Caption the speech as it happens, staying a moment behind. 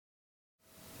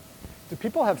Do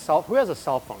people have who has a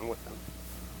cell phone with them?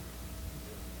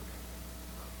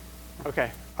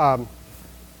 Okay.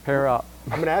 Pair up.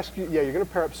 I'm going to ask you, you're going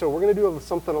to pair up. So we're going to do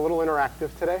something a little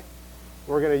interactive today.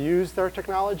 We're going to use their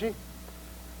technology.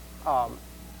 I'm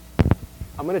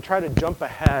going to try to jump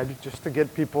ahead just to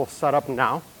get people set up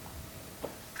now.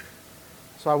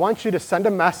 So I want you to send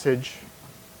a message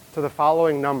to the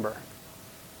following number.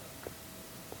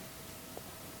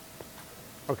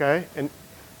 Okay? And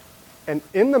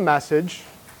in the message,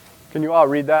 Can you all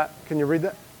read that? can you read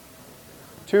that?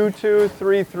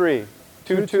 2233.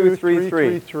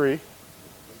 2233. 2233.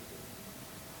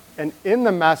 And in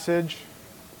the message,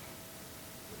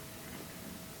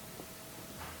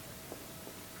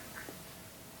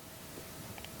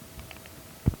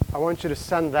 I want you to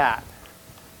send that.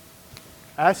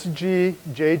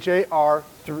 SGJJR,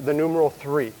 the numeral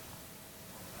 3.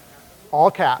 All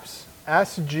caps.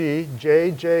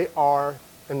 SGJJR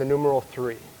and the numeral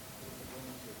 3.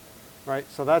 Right?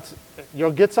 So that's,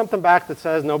 you'll get something back that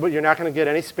says, no, but you're not going to get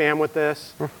any spam with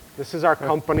this. This is our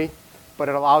company, but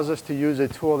it allows us to use a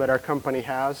tool that our company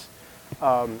has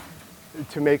to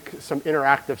make some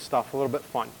interactive stuff a little bit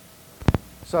fun.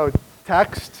 So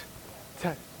text,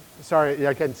 sorry,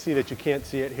 I can see that you can't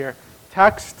see it here.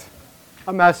 Text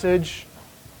a message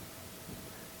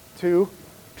to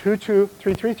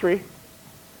 22333,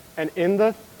 and in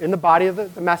the body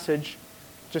of the message,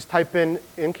 just type in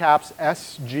caps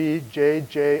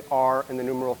SGJJR and the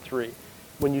numeral 3.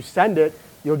 When you send it,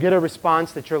 you'll get a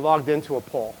response that you're logged into a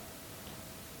poll,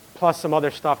 plus some other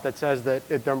stuff that says that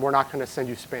we're not going to send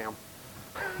you spam.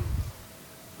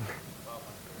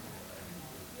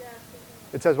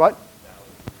 It says what?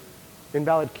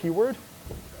 Invalid keyword?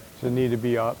 Does it need to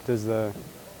be up? Does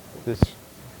this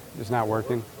is not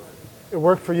working? It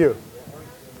worked for you.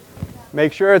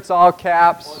 Make sure it's all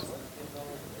caps.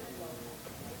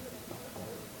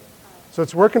 So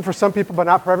it's working for some people, but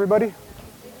not for everybody?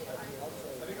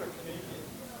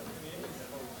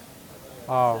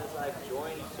 Oh.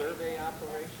 Join survey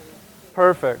operations.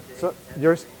 Perfect. So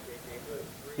you're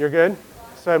good?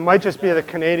 So it might just be the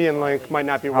Canadian link might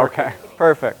not be working. Okay,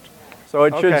 perfect. So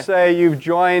it should say you've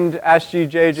joined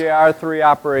SGJJR3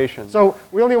 operations. So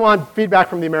we only want feedback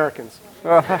from the Americans.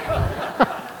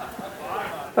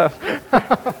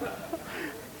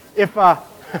 If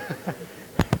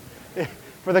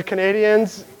for the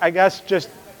Canadians, I guess just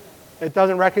it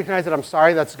doesn't recognize it. I'm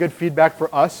sorry. That's good feedback for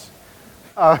us.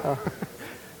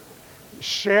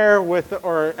 Share with,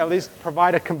 or at least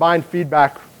provide a combined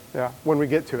feedback when we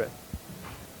get to it.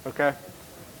 Okay?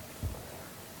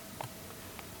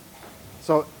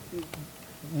 So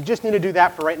you just need to do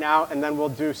that for right now, and then we'll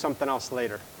do something else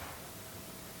later.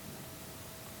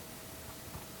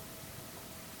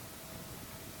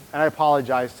 And I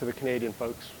apologize to the Canadian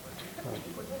folks.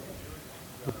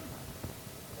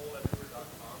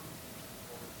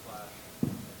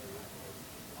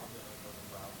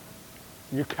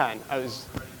 You can.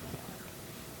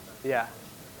 Yeah.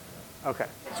 Okay.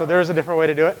 So there's a different way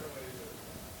to do it?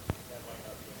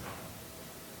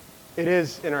 It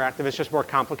is interactive. It's just more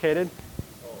complicated.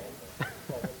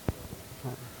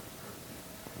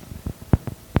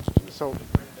 So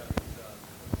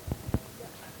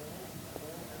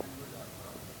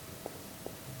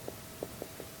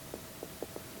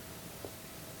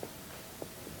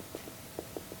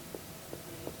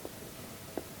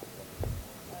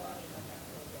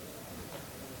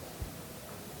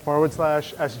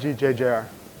 /SGJJR.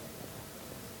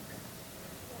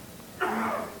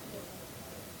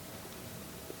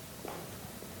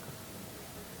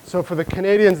 So for the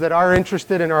Canadians that are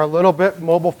interested and are a little bit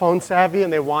mobile phone savvy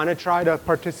and they want to try to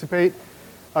participate,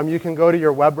 you can go to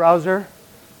your web browser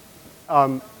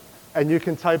and you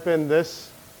can type in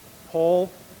this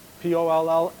poll,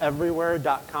 P-O-L-L,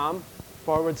 everywhere.com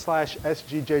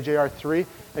 /SGJJR3,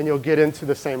 and you'll get into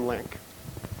the same link.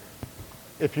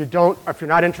 If you're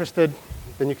not interested,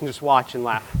 then you can just watch and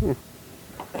laugh.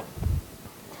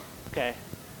 Okay,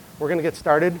 we're going to get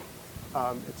started.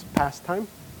 It's past time.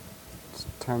 It's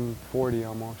 10:40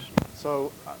 almost.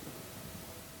 So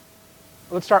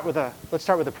let's start with a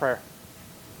prayer.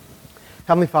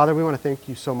 Heavenly Father, we want to thank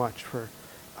you so much for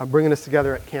bringing us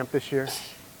together at camp this year.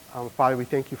 Father, we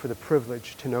thank you for the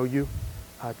privilege to know you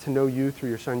through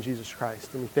your Son Jesus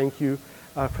Christ, and we thank you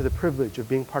for the privilege of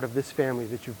being part of this family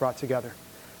that you've brought together.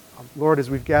 Lord, as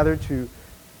we've gathered to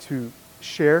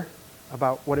share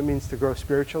about what it means to grow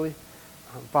spiritually,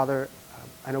 Father,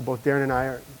 I know both Darren and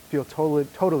I feel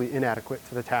totally inadequate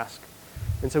to the task.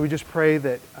 And so we just pray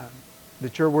that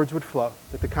your words would flow,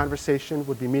 that the conversation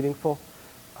would be meaningful,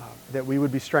 that we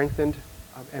would be strengthened,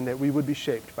 and that we would be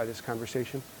shaped by this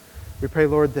conversation. We pray,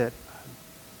 Lord, that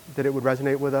that it would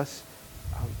resonate with us,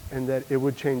 and that it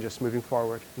would change us moving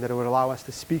forward, and that it would allow us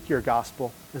to speak your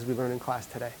gospel as we learn in class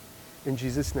today. In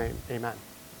Jesus' name, amen.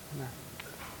 Amen.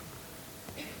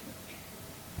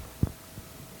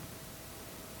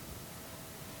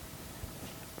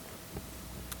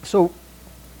 So,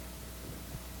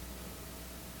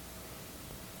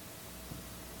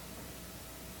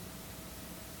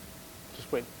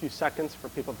 just wait a few seconds for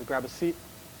people to grab a seat.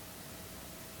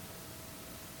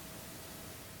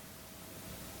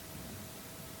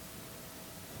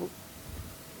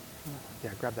 Yeah,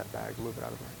 grab that bag, move it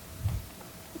out of the way.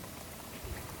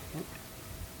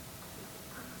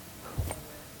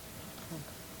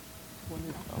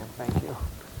 Oh, thank you.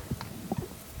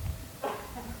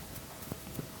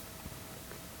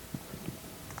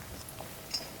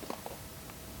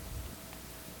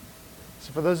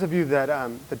 So for those of you that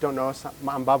don't know us,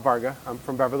 I'm Bob Varga. I'm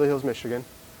from Beverly Hills, Michigan.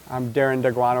 I'm Darren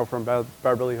DeGuano from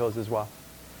Beverly Hills as well.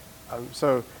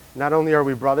 So not only are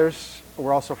we brothers,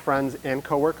 we're also friends and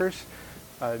coworkers.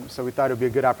 So we thought it would be a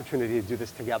good opportunity to do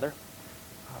this together.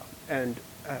 And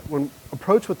when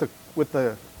approached with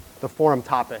the forum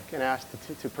topic and asked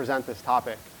to present this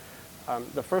topic,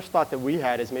 the first thought that we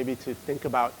had is maybe to think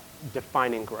about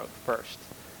defining growth first.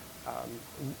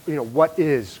 What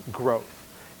is growth?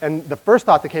 And the first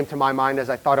thought that came to my mind as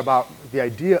I thought about the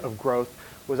idea of growth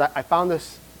was I found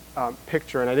this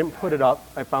picture, and I didn't put it up.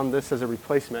 I found this as a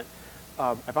replacement.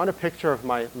 I found a picture of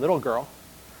my little girl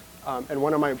and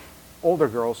one of my older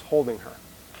girls holding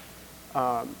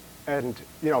her. And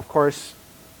of course,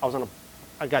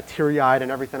 I got teary-eyed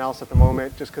and everything else at the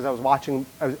moment just because I was watching.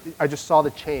 I just saw the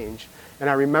change,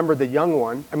 and I remembered the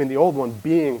old one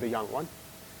being the young one,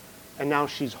 and now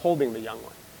she's holding the young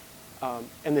one.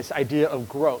 And this idea of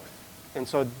growth. And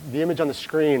so the image on the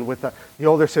screen with the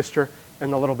older sister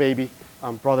and the little baby,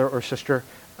 brother or sister,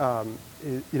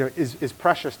 is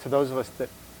precious to those of us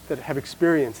that have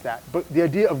experienced that. But the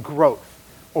idea of growth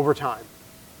over time.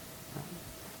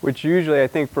 Which usually, I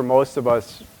think for most of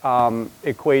us,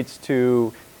 equates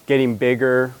to getting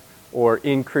bigger or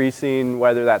increasing,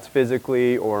 whether that's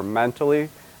physically or mentally.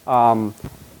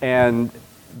 And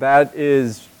that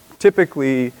is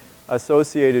typically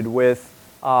associated with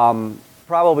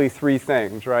probably three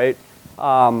things, right?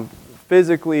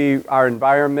 Physically, our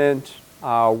environment,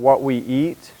 what we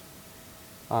eat.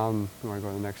 You want to go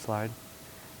to the next slide?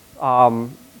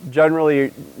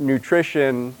 Generally,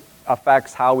 nutrition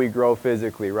affects how we grow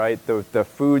physically, right? The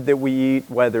food that we eat,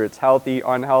 whether it's healthy,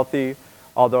 unhealthy,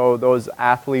 although those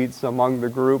athletes among the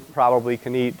group probably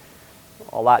can eat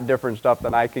a lot different stuff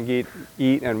than I can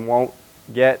eat and won't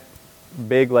get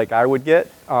big like I would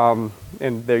get, and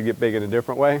they get big in a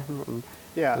different way.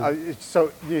 Yeah,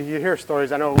 so you hear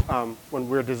stories. I know when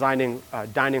we were designing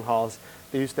dining halls,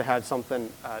 they used to have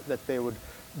something that they would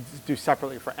do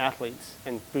separately for athletes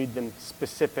and feed them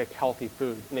specific healthy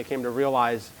food. And they came to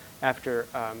realize after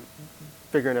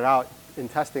figuring it out and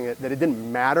testing it that it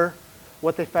didn't matter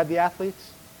what they fed the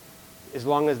athletes as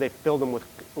long as they filled them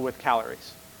with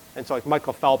calories. And so like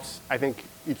Michael Phelps, I think,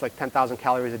 eats like 10,000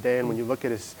 calories a day, and when you look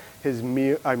at his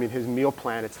meal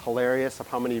plan, it's hilarious of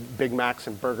how many Big Macs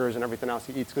and burgers and everything else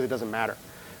he eats because it doesn't matter.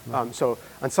 So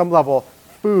on some level,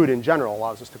 food in general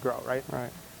allows us to grow, right?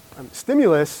 Right.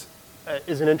 Stimulus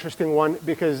is an interesting one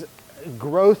because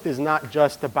growth is not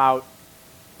just about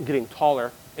getting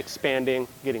taller, expanding,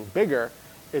 getting bigger.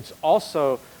 It's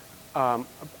also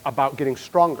about getting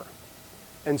stronger.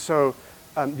 And so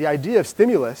the idea of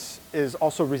stimulus is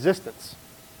also resistance,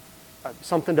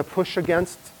 something to push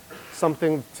against,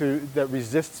 something that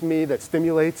resists me, that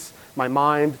stimulates my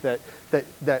mind,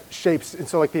 that shapes. And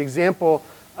so like the example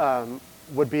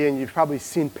would be, and you've probably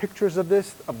seen pictures of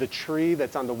this, of the tree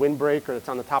that's on the windbreak or that's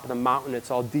on the top of the mountain.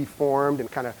 It's all deformed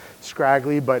and kind of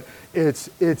scraggly, but it's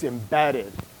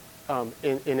embedded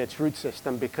in its root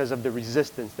system because of the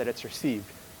resistance that it's received.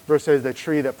 Versus the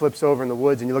tree that flips over in the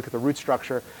woods and you look at the root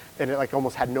structure and it like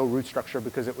almost had no root structure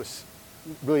because it was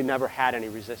really never had any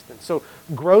resistance. So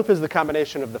growth is the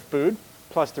combination of the food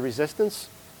plus the resistance.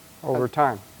 Over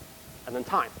time. And then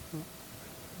time.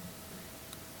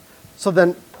 So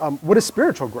then what is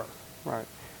spiritual growth? Right.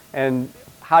 And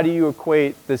how do you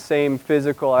equate the same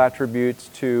physical attributes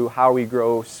to how we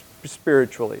grow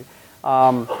spiritually?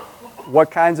 What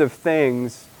kinds of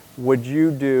things would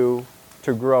you do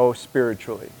to grow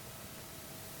spiritually?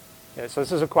 Yeah, so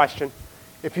this is a question.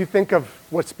 If you think of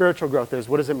what spiritual growth is,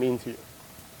 what does it mean to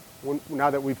you? Now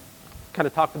that we've kind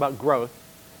of talked about growth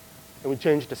and we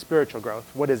changed to spiritual growth,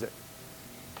 what is it?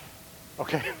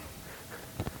 Okay.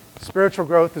 Spiritual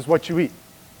growth is what you eat.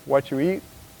 What you eat?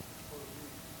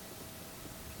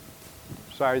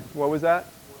 Sorry, what was that?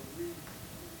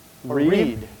 Or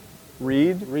read.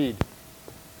 Read. Read.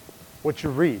 What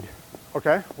you read.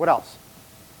 Okay, what else?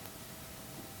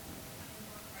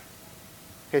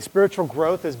 Okay, spiritual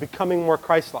growth is becoming more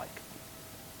Christ-like.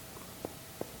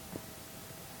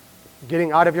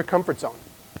 Getting out of your comfort zone.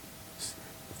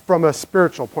 From a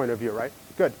spiritual point of view, right?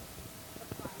 Good.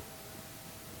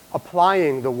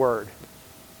 Applying the word.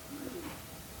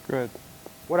 Good.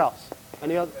 What else?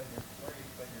 Any other?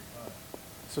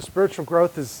 So spiritual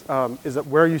growth is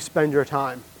where you spend your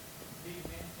time.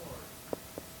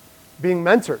 Being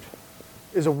mentored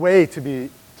is a way to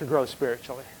grow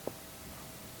spiritually.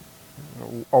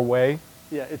 A way.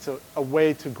 Yeah, it's a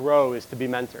way to grow is to be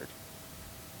mentored.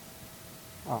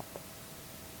 Oh.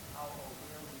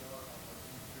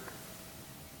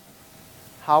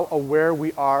 How aware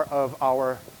we are of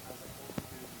our.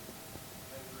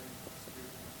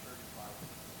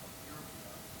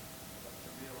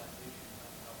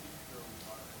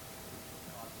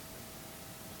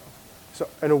 So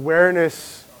an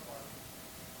awareness.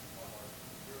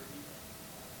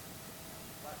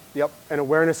 Yep, an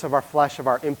awareness of our flesh, of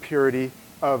our impurity,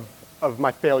 of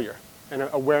my failure, and an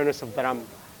awareness of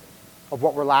of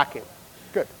what we're lacking.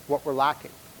 Good, what we're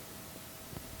lacking.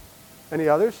 Any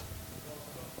others?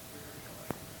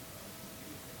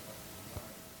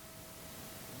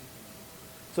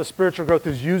 So spiritual growth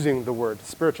is using the word,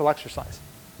 spiritual exercise.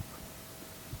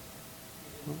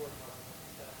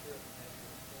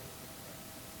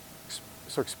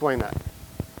 So explain that.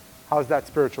 How is that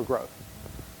spiritual growth?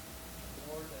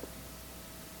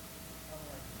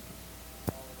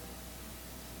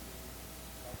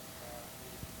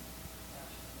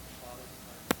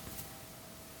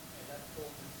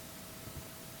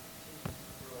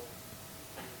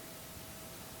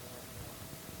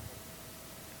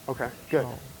 Okay, good.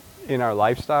 In our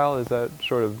lifestyle, is that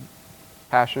sort of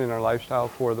passion in our lifestyle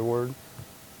for the word?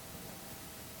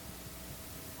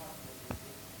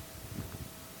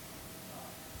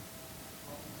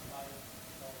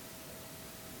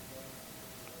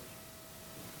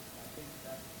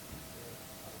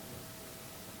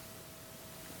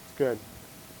 Good.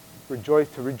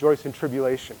 Rejoice in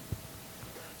tribulation.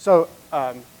 So,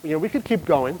 we could keep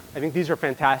going. I think these are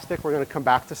fantastic. We're going to come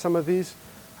back to some of these.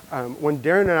 When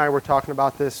Darren and I were talking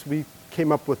about this, we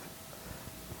came up with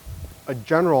a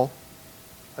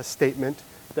statement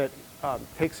that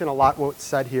takes in a lot what's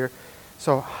said here.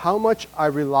 So, how much I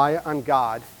rely on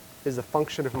God is a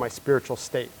function of my spiritual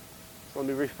state. So let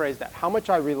me rephrase that. How much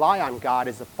I rely on God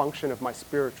is a function of my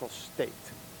spiritual state.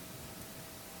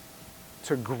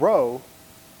 To grow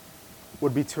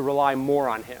would be to rely more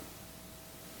on Him.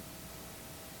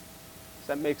 Does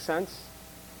that make sense?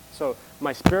 So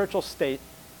my spiritual state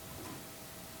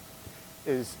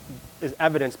is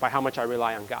evidenced by how much I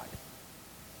rely on God.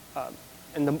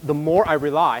 And the more I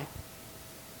rely,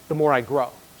 the more I grow.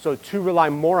 So to rely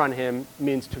more on Him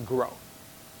means to grow.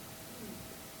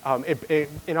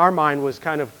 In our mind was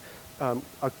kind of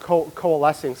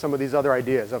coalescing some of these other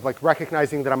ideas of like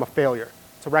recognizing that I'm a failure.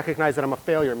 To recognize that I'm a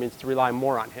failure means to rely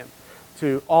more on Him.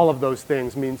 To all of those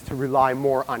things means to rely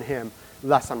more on Him,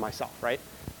 less on myself, right?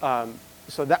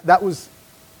 So that was,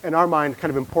 in our mind,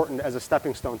 kind of important as a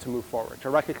stepping stone to move forward.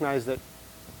 To recognize that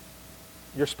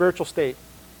your spiritual state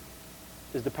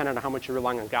is dependent on how much you're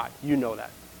relying on God. You know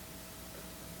that.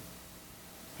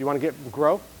 If you want to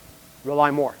grow,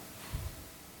 rely more.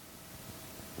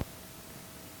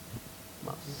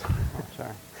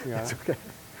 Sorry. Yeah. It's okay.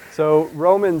 So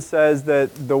Romans says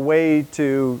that the way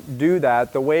to do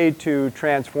that, the way to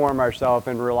transform ourselves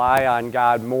and rely on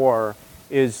God more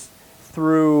is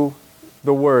through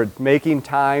the Word, making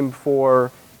time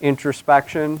for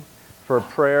introspection, for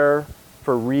prayer,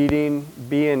 for reading,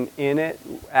 being in it.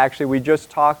 Actually, we just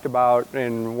talked about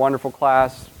in a wonderful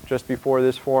class just before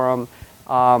this forum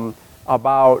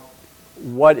about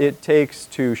what it takes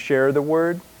to share the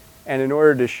Word. And in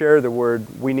order to share the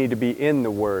Word, we need to be in the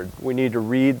Word. We need to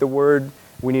read the Word.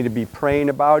 We need to be praying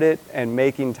about it and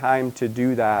making time to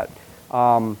do that.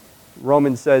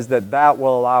 Romans says that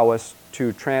will allow us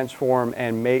to transform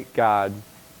and make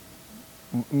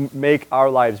make our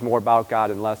lives more about God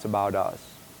and less about us.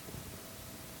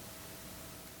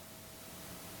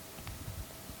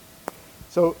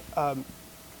 So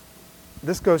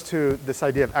this goes to this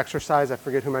idea of exercise. I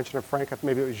forget who mentioned it, Frank.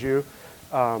 Maybe it was you.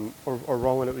 Or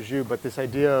Roland, it was you, but this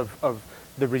idea of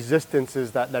the resistance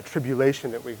is that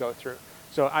tribulation that we go through.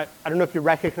 So I don't know if you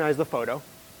recognize the photo.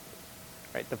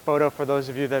 Right, the photo, for those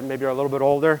of you that maybe are a little bit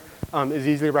older, is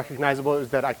easily recognizable. It was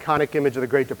that iconic image of the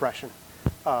Great Depression.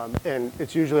 And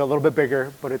it's usually a little bit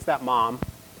bigger, but it's that mom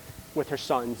with her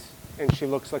sons, and she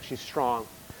looks like she's strong,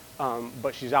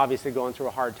 but she's obviously going through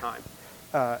a hard time.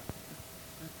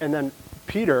 And then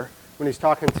Peter when he's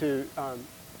talking to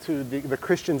the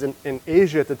Christians in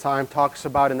Asia at the time, talks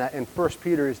about in 1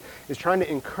 Peter is trying to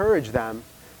encourage them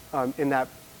in that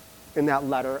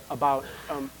letter about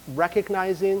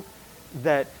recognizing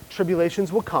that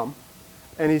tribulations will come.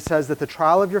 And he says that the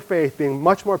trial of your faith, being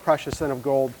much more precious than of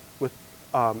gold with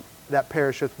that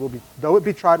perisheth, will be, though it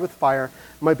be tried with fire,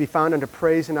 might be found unto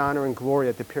praise and honor and glory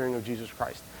at the appearing of Jesus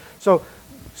Christ. So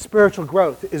spiritual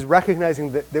growth is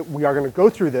recognizing that we are going to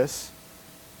go through this,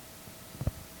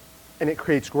 and it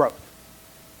creates growth.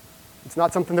 It's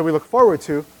not something that we look forward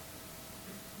to,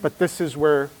 but this is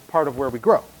part of where we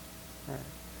grow.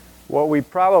 What we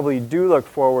probably do look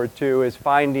forward to is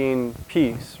finding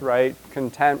peace, right?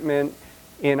 Contentment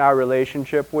in our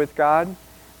relationship with God.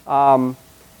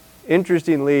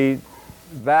 Interestingly,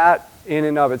 that in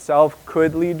and of itself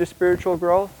could lead to spiritual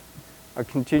growth, a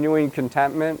continuing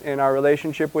contentment in our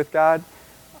relationship with God.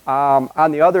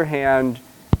 On the other hand,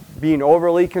 being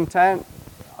overly content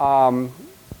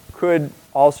could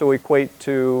also equate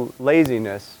to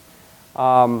laziness.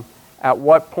 At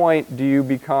what point do you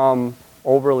become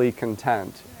overly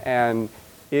content? And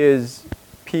is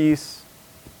peace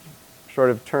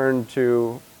sort of turned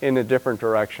in a different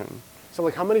direction? So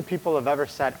how many people have ever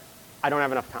said, I don't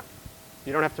have enough time?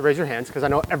 You don't have to raise your hands, because I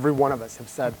know every one of us have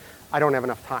said, I don't have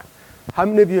enough time. How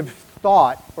many of you have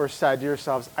thought or said to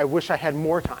yourselves, I wish I had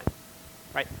more time?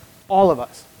 Right? All of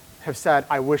us have said,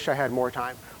 I wish I had more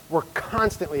time. We're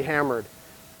constantly hammered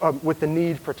with the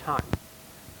need for time.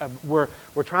 We're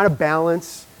trying to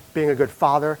balance being a good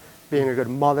father, being a good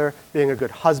mother, being a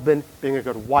good husband, being a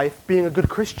good wife, being a good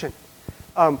Christian,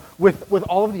 with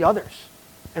all of the others.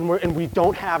 And we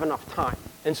don't have enough time.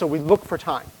 And so we look for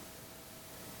time.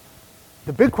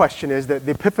 The big question is that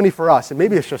the epiphany for us, and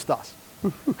maybe it's just us,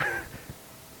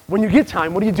 when you get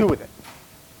time, what do you do with it?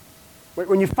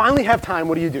 When you finally have time,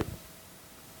 what do you do?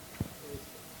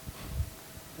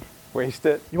 Waste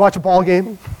it? You watch a ball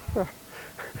game?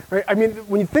 Right? I mean,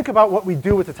 when you think about what we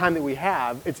do with the time that we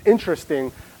have, it's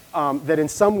interesting that in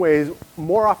some ways,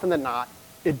 more often than not,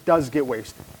 it does get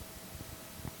wasted.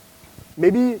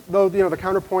 Maybe, though, the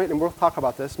counterpoint, and we'll talk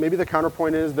about this, maybe the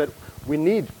counterpoint is that we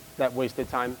need that wasted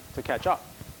time to catch up.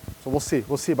 So we'll see.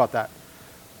 We'll see about that.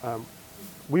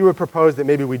 We would propose that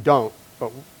maybe we don't,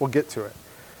 but we'll get to it.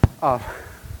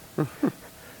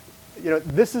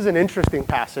 This is an interesting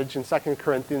passage in 2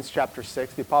 Corinthians chapter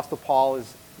 6. The Apostle Paul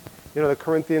is, the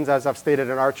Corinthians, as I've stated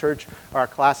in our church, are a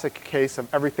classic case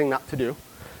of everything not to do.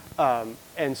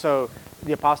 And so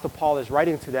the Apostle Paul is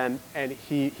writing to them, and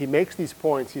he makes these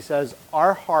points. He says,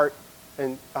 our heart,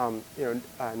 and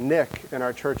Nick in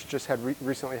our church just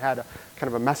recently had a kind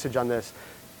of a message on this,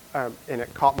 and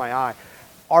it caught my eye.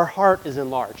 Our heart is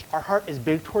enlarged. Our heart is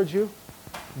big towards you.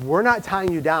 We're not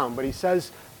tying you down, but he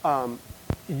says,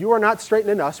 you are not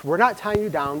straitened in us. We're not tying you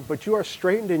down, but you are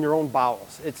straightened in your own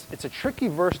bowels. It's a tricky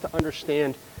verse to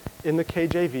understand in the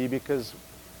KJV because,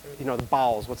 the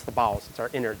bowels, what's the bowels? It's our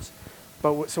innards.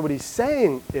 But so what he's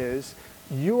saying is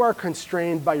you are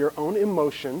constrained by your own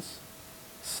emotions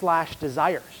 /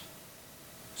 desires.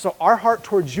 So our heart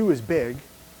towards you is big.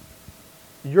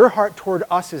 Your heart toward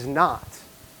us is not.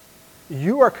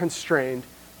 You are constrained.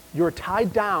 You're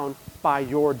tied down by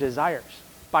your desires,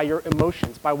 by your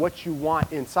emotions, by what you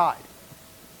want inside.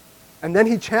 And then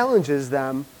he challenges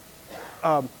them,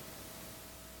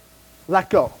 let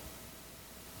go.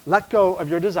 Let go of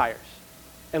your desires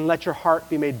and let your heart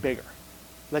be made bigger.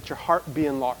 Let your heart be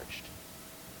enlarged.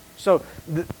 So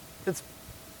it's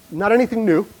not anything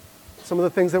new. Some of the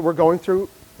things that we're going through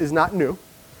is not new.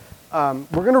 We're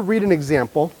going to read an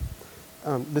example.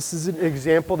 This is an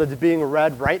example that's being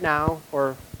read right now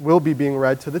or will be being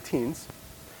read to the teens.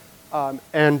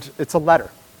 And it's a letter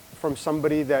from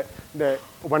somebody that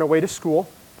went away to school.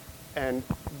 And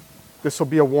this will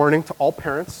be a warning to all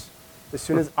parents. As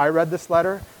soon as I read this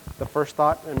letter, the first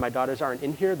thought, and my daughters aren't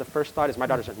in here, the first thought is my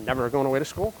daughters are never going away to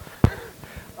school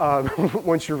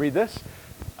once you read this.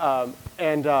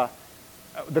 The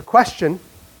question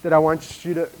that I want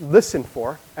you to listen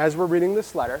for as we're reading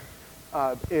this letter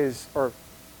I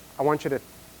want you to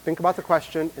think about the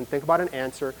question and think about an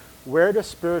answer. Where does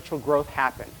spiritual growth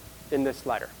happen in this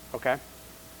letter, okay?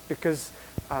 Because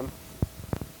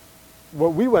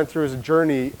what we went through is a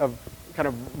journey of kind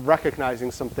of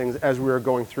recognizing some things as we were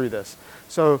going through this.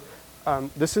 So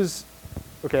this is,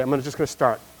 okay, I'm just going to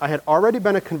start. I had already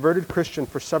been a converted Christian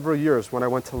for several years when I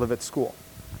went to live at school.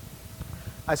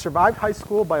 I survived high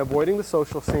school by avoiding the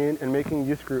social scene and making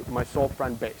youth group my sole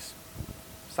friend base.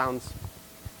 Sounds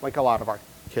like a lot of our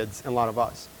kids and a lot of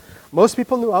us. Most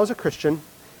people knew I was a Christian,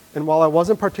 and while I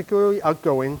wasn't particularly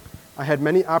outgoing, I had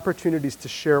many opportunities to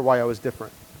share why I was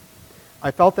different.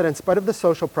 I felt that in spite of the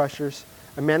social pressures,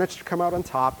 I managed to come out on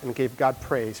top and gave God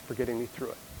praise for getting me through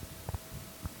it.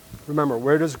 Remember,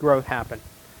 where does growth happen?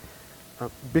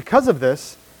 Because of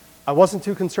this, I wasn't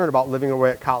too concerned about living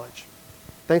away at college.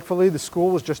 Thankfully, the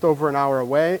school was just over an hour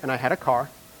away, and I had a car,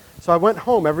 so I went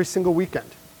home every single weekend.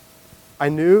 I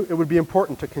knew it would be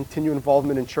important to continue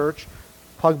involvement in church,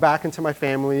 plug back into my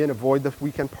family, and avoid the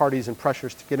weekend parties and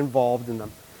pressures to get involved in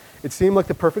them. It seemed like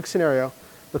the perfect scenario,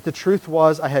 but the truth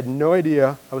was I had no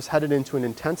idea I was headed into an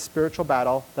intense spiritual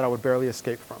battle that I would barely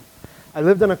escape from. I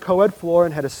lived on a co-ed floor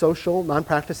and had a social,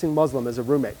 non-practicing Muslim as a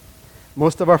roommate.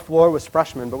 Most of our floor was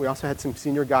freshmen, but we also had some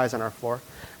senior guys on our floor.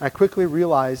 I quickly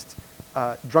realized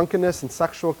drunkenness and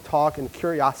sexual talk and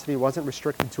curiosity wasn't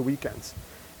restricted to weekends.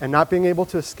 And not being able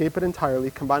to escape it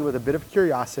entirely, combined with a bit of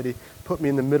curiosity, put me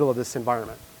in the middle of this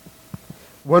environment.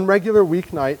 One regular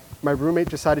weeknight, my roommate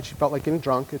decided she felt like getting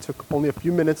drunk. It took only a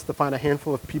few minutes to find a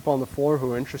handful of people on the floor who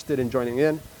were interested in joining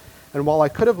in. And while I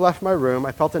could have left my room,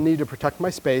 I felt a need to protect my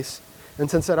space. And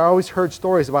since I'd always heard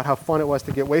stories about how fun it was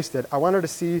to get wasted, I wanted to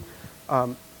see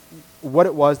what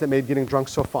it was that made getting drunk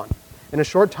so fun. In a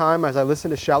short time, as I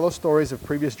listened to shallow stories of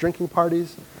previous drinking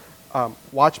parties,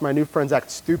 watched my new friends act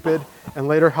stupid, and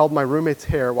later held my roommate's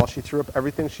hair while she threw up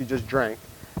everything she just drank,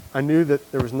 I knew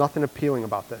that there was nothing appealing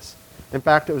about this. In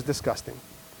fact, it was disgusting.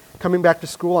 Coming back to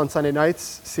school on Sunday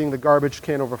nights, seeing the garbage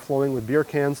can overflowing with beer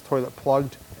cans, toilets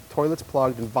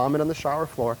plugged, and vomit on the shower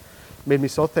floor made me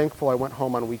so thankful I went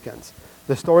home on weekends.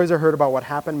 The stories I heard about what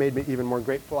happened made me even more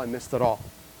grateful I missed it all.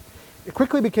 It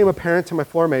quickly became apparent to my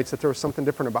floor mates that there was something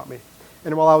different about me.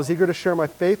 And while I was eager to share my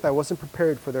faith, I wasn't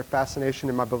prepared for their fascination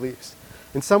in my beliefs.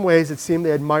 In some ways, it seemed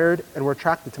they admired and were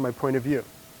attracted to my point of view.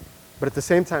 But at the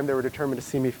same time, they were determined to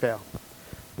see me fail.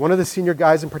 One of the senior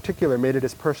guys in particular made it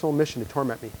his personal mission to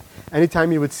torment me. Anytime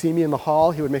he would see me in the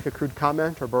hall, he would make a crude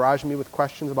comment or barrage me with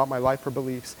questions about my life or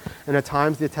beliefs. And at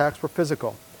times, the attacks were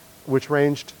physical, which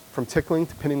ranged from tickling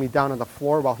to pinning me down on the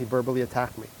floor while he verbally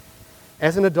attacked me.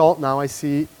 As an adult, I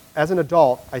see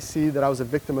that I was a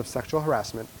victim of sexual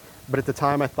harassment, but at the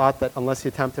time I thought that unless he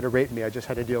attempted to rape me, I just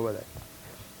had to deal with it.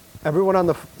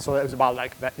 So it was about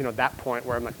like that, that point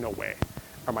where I'm like, no way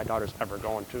are my daughters ever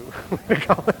going to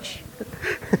college.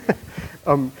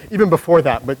 Even before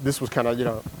that, but this was kind of,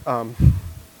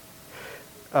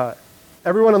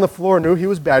 everyone on the floor knew he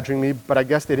was badgering me, but I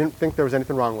guess they didn't think there was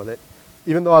anything wrong with it.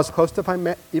 Even though I was close to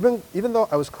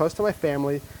my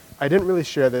family, I didn't really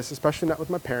share this, especially not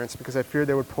with my parents, because I feared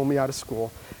they would pull me out of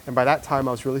school. And by that time,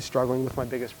 I was really struggling with my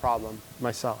biggest problem,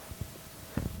 myself.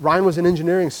 Ryan was an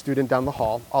engineering student down the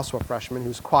hall, also a freshman,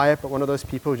 who's quiet, but one of those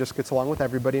people who just gets along with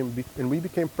everybody, and we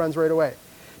became friends right away.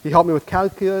 He helped me with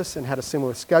calculus and had a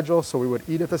similar schedule, so we would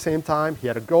eat at the same time. He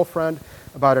had a girlfriend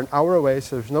about an hour away,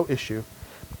 so there was no issue.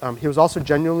 He was also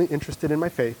genuinely interested in my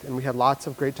faith, and we had lots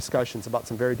of great discussions about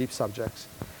some very deep subjects.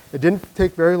 It didn't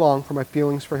take very long for my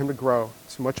feelings for him to grow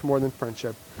to much more than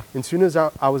friendship. And soon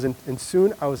I was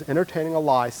entertaining a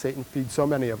lie Satan feeds so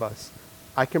many of us.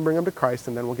 I can bring him to Christ,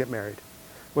 and then we'll get married.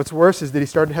 What's worse is that he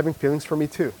started having feelings for me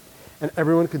too, and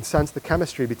everyone could sense the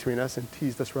chemistry between us and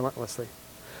teased us relentlessly.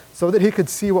 So that he could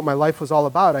see what my life was all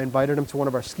about, I invited him to one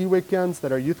of our ski weekends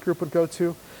that our youth group would go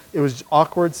to. It was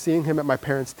awkward seeing him at my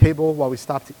parents' table while we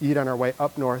stopped to eat on our way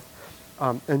up north,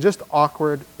 and just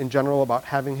awkward in general about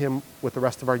having him with the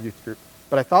rest of our youth group.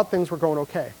 But I thought things were going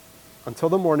okay. Until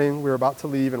the morning we were about to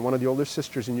leave, and one of the older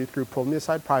sisters in youth group pulled me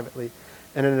aside privately,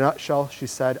 and in a nutshell, she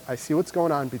said, "I see what's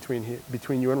going on between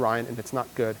you and Ryan, and it's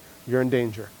not good. You're in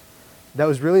danger." That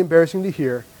was really embarrassing to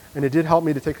hear, and it did help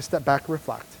me to take a step back and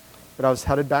reflect. But I was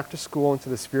headed back to school into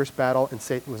this fierce battle, and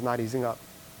Satan was not easing up.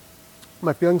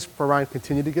 My feelings for Ryan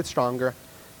continued to get stronger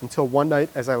until one night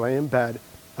as I lay in bed,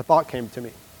 a thought came to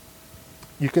me.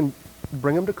 You can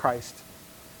bring him to Christ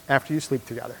after you sleep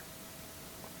together.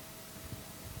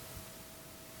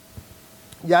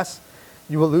 Yes,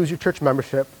 you will lose your church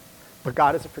membership, but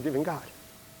God is a forgiving God.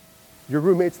 Your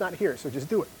roommate's not here, so just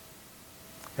do it.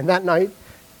 And that night,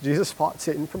 Jesus fought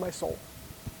Satan for my soul.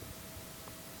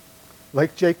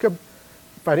 Like Jacob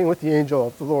fighting with the angel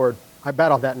of the Lord, I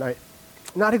battled that night.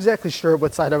 Not exactly sure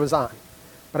what side I was on,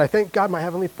 but I thank God, my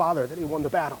Heavenly Father, that he won the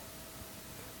battle.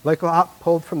 Like Lot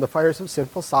pulled from the fires of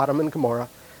sinful Sodom and Gomorrah,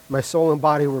 my soul and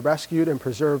body were rescued and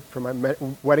preserved for my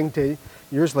wedding day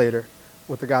years later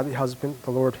with the godly husband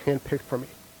the Lord handpicked for me.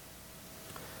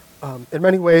 In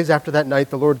many ways, after that night,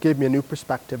 the Lord gave me a new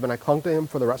perspective, and I clung to him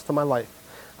for the rest of my life.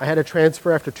 I had to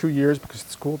transfer after 2 years because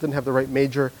the school didn't have the right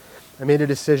major. I made a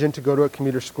decision to go to a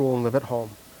commuter school and live at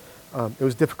home. It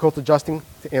was difficult adjusting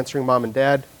to answering mom and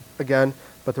dad again,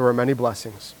 but there were many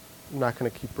blessings. I'm not going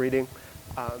to keep reading.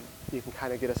 You can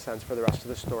kind of get a sense for the rest of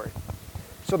the story.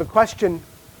 So the question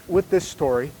with this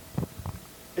story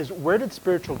is, where did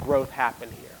spiritual growth happen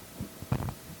here?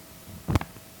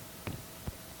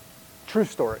 True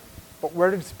story. But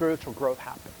where did spiritual growth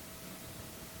happen?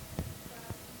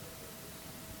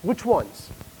 Which ones?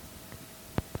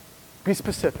 Be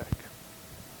specific.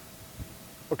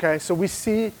 Okay, so we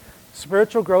see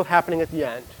spiritual growth happening at the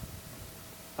end,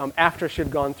 after she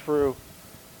had gone through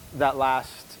that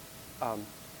last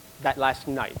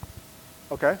night.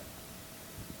 Okay?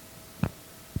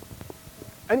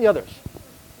 Any others?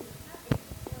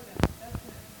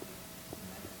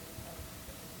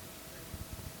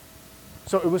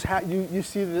 So it was you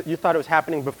see that you thought it was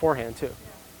happening beforehand too.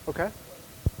 Okay?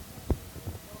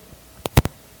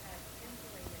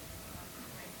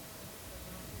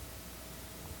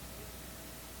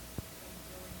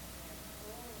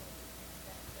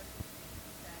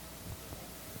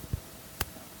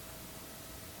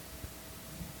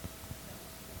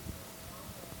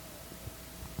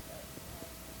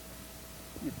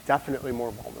 You're definitely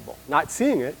more vulnerable. Not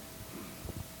seeing it,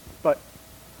 but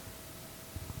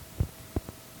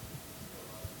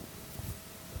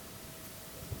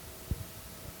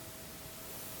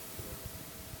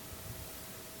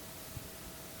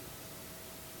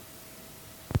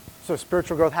so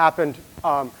spiritual growth happened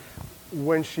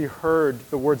when she heard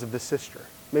the words of the sister.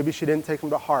 Maybe she didn't take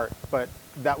them to heart, but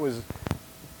that was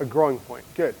a growing point.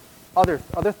 Good. Other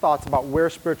thoughts about where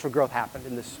spiritual growth happened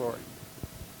in this story?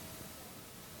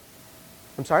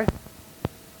 I'm sorry?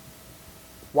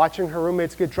 Watching her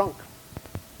roommates get drunk.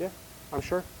 Yeah, I'm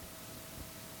sure.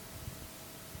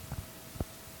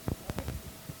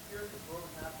 Spiritual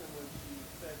growth happened when she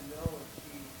said no and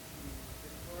she was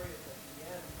victorious at the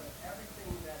end, but everything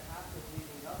that happened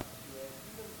leading up to it,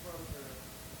 even from her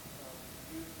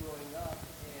youth growing up,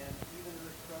 and even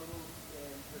her struggles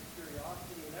and her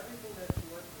curiosity and everything that she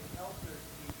went through helped her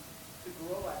to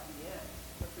grow at the end.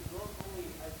 But the growth only,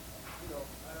 I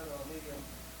don't know, maybe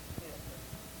can't, but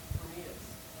for me it's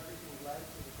everything led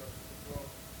to the growth. The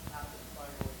growth happened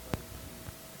finally when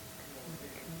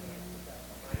she, put that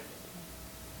behind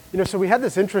her. So we had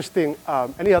this interesting,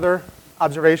 any other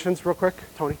observations real quick,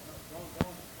 Tony?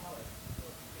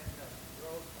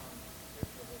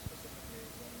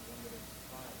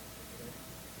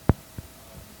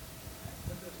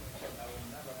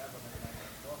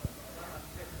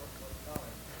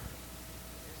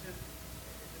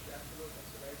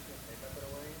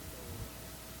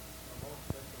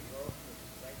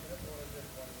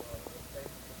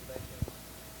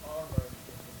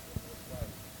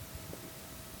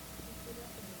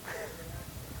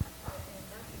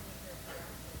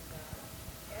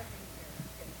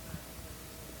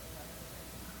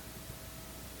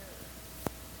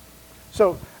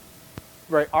 So,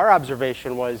 right, our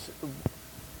observation was,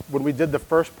 when we did the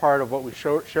first part of what we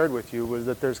shared with you, was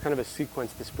that there's kind of a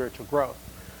sequence to spiritual growth.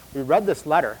 We read this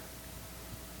letter,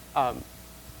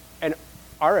 and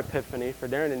our epiphany for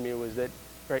Darren and me was that,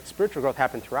 right, spiritual growth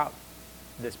happened throughout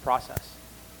this process.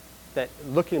 That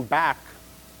looking back,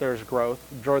 there's growth.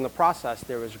 During the process,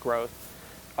 there was growth.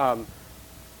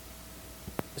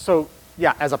 So,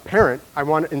 yeah, as a parent, I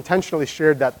intentionally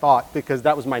shared that thought because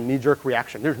that was my knee-jerk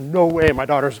reaction. There's no way my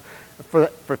daughters,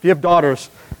 if you have daughters,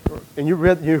 and you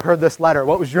heard this letter,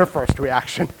 what was your first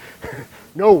reaction?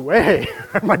 No way,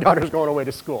 my daughter's going away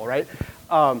to school, right?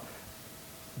 But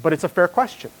it's a fair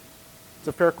question. It's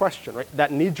a fair question, right?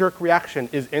 That knee-jerk reaction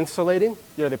is insulating.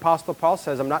 The Apostle Paul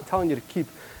says, I'm not telling you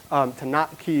to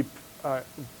not keep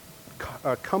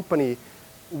company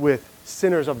with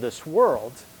sinners of this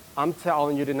world. I'm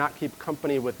telling you to not keep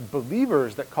company with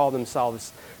believers that call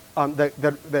themselves,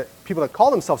 that people that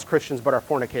call themselves Christians but are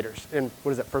fornicators. In,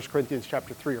 1 Corinthians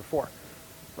chapter 3 or 4.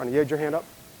 Ronnie, you had your hand up?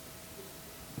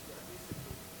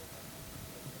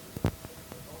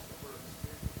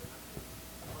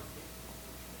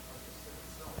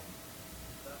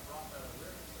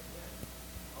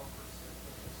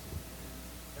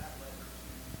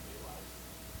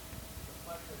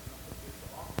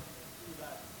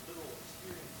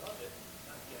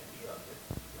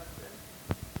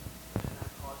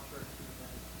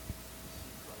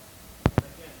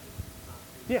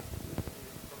 Yeah.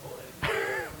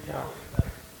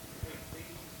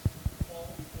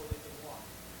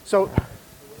 So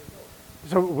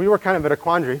we were kind of at a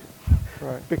quandary,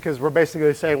 right? Because we're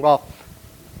basically saying, well,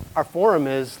 our forum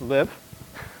is live,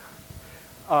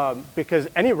 because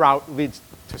any route leads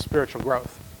to spiritual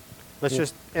growth. Let's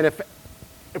just, and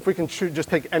if we can just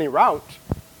take any route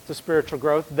to spiritual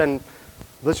growth, then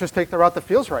let's just take the route that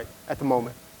feels right at the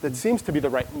moment, that seems to be the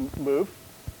right move,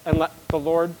 and let the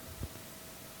Lord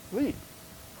lead,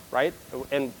 right?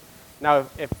 And now,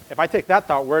 if I take that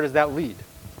thought, where does that lead?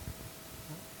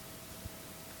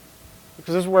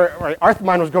 Because this is where right, our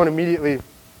mind was going immediately,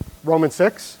 Romans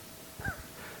 6.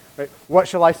 Right? What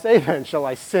shall I say then? Shall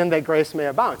I sin that grace may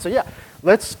abound? So yeah,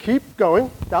 let's keep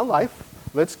going down life.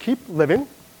 Let's keep living.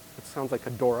 It sounds like a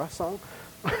Dora song.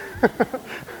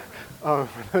 For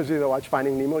those of you that watch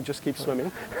Finding Nemo, just keep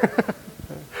swimming.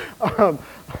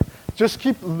 Just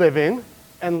keep living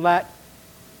and let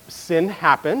sin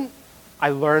happen. I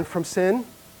learn from sin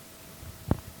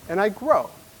and I grow.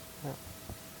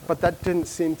 But that didn't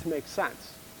seem to make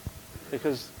sense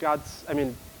because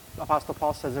Apostle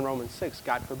Paul says in Romans 6,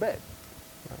 God forbid.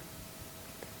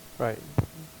 Right.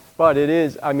 But it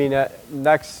is,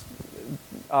 next,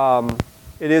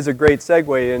 it is a great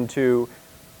segue into,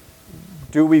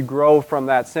 do we grow from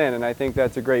that sin? And I think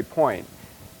that's a great point.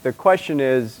 The question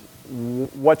is,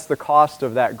 what's the cost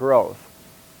of that growth?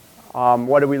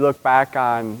 What do we look back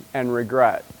on and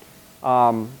regret?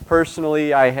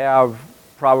 Personally, I have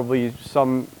probably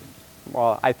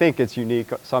I think it's unique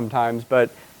sometimes,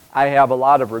 but I have a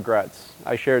lot of regrets.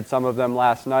 I shared some of them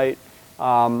last night.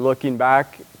 Looking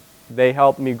back, they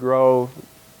helped me grow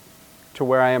to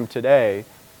where I am today,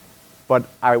 but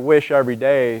I wish every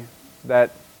day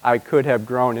that I could have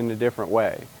grown in a different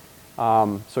way.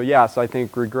 So yes, I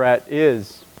think regret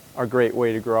is a great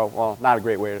way to grow. Well, not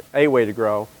a way to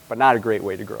grow, but not a great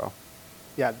way to grow.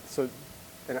 Yeah, so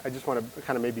and I just want to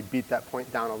kind of maybe beat that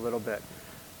point down a little bit.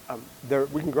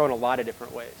 We can grow in a lot of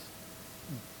different ways.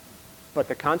 But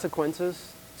the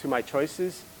consequences to my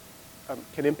choices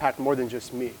can impact more than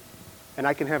just me. And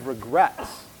I can have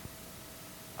regrets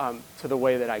to the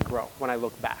way that I grow when I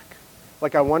look back.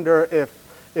 Like I wonder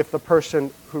if the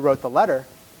person who wrote the letter,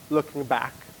 looking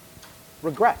back,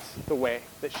 regrets the way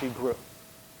that she grew.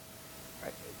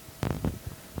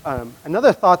 Right?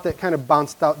 Another thought that kind of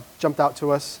jumped out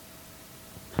to us.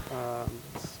 I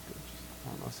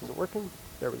don't know, is it working?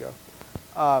 There we go.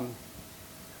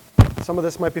 Some of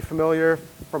this might be familiar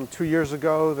from 2 years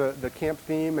ago, the camp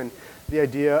theme and the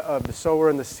idea of the sower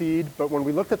and the seed. But when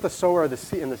we looked at the sower and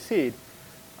the seed,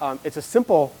 it's a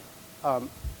simple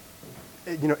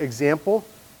example,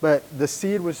 but the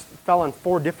seed fell on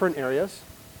 4 different areas.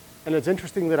 And it's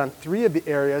interesting that on 3 of the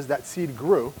areas that seed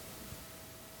grew,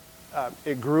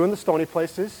 it grew in the stony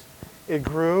places, it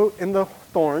grew in the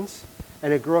thorns,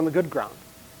 and it grew on the good ground.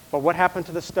 But what happened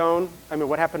to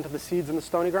what happened to the seeds in the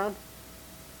stony ground?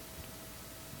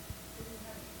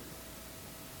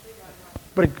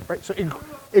 But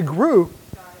it grew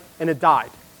and it died.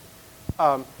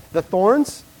 The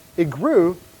thorns, it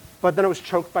grew, but then it was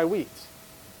choked by weeds,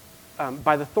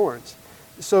 by the thorns.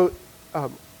 So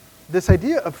this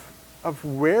idea of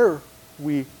where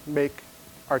we make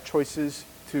our choices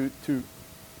to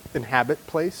inhabit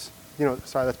place,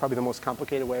 sorry, that's probably the most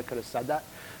complicated way I could have said that.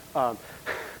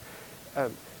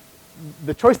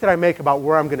 The choice that I make about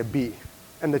where I'm going to be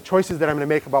and the choices that I'm going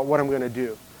to make about what I'm going to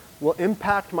do will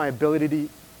impact my ability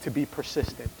to be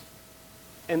persistent.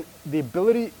 And the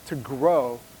ability to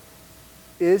grow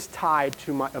is tied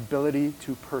to my ability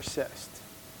to persist,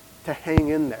 to hang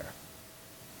in there,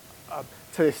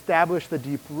 to establish the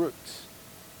deep roots.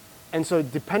 And so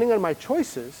depending on my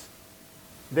choices,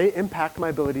 they impact my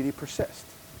ability to persist.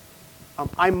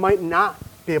 I might not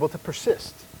be able to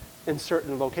persist in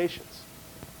certain locations.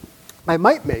 I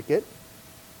might make it.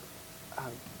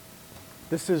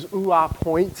 This is Uah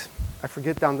Point. I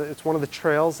forget it's one of the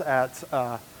trails at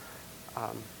the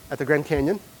Grand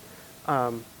Canyon.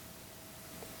 I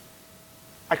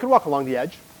could walk along the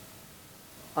edge,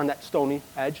 on that stony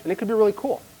edge, and it could be really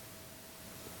cool.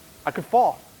 I could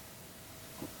fall.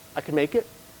 I could make it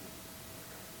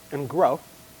and grow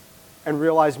and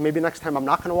realize maybe next time I'm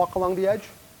not going to walk along the edge.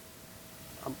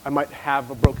 I might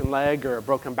have a broken leg or a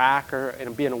broken back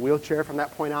and be in a wheelchair from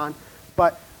that point on.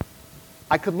 But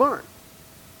I could learn.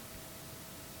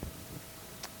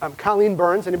 Colleen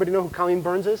Burns, anybody know who Colleen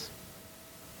Burns is?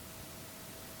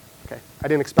 Okay, I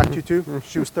didn't expect you to.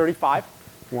 She was 35.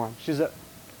 One. She's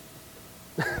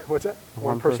what's that?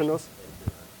 One person knows?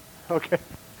 Okay.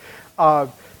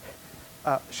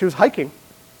 She was hiking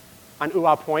on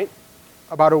Uah Point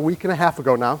about a week and a half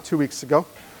ago now, 2 weeks ago.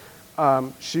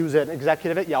 She was an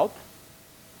executive at Yelp.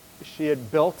 She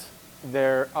had built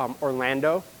their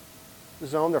Orlando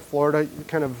zone, their Florida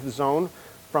kind of zone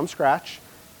from scratch,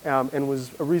 and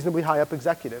was a reasonably high up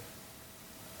executive.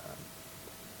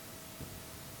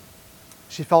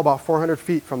 She fell about 400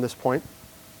 feet from this point.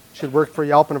 She had worked for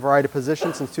Yelp in a variety of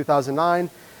positions since 2009.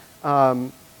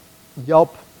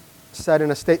 Yelp said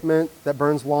in a statement that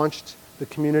Burns launched the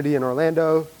community in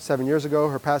Orlando 7 years ago.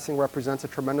 Her passing represents a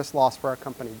tremendous loss for our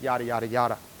company, yada, yada,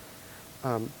 yada.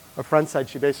 A friend said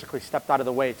she basically stepped out of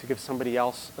the way to give somebody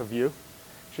else a view.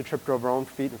 She tripped over her own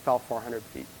feet and fell 400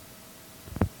 feet.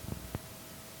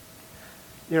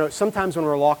 You know, sometimes when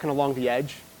we're walking along the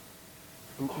edge,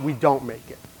 we don't make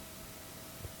it.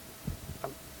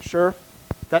 Sure,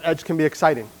 that edge can be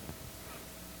exciting.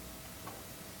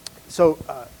 So,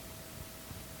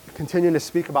 continuing to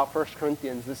speak about 1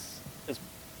 Corinthians, this is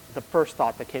the first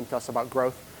thought that came to us about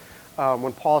growth.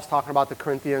 When Paul is talking about the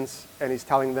Corinthians and he's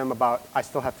telling them about, I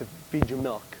still have to feed you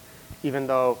milk, even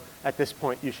though at this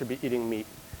point you should be eating meat.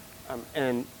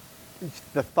 And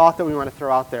the thought that we want to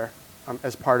throw out there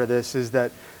as part of this is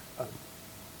that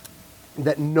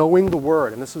that knowing the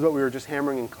word, and this is what we were just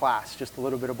hammering in class just a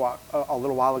little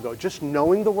while ago, just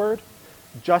knowing the word,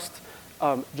 just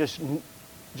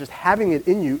having it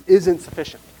in you isn't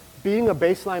sufficient. Being a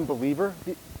baseline believer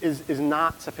is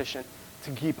not sufficient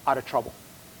to keep out of trouble.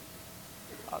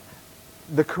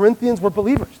 The Corinthians were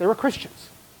believers. They were Christians.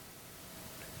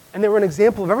 And they were an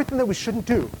example of everything that we shouldn't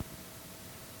do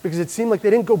because it seemed like they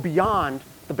didn't go beyond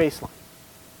the baseline.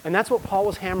 And that's what Paul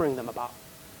was hammering them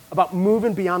about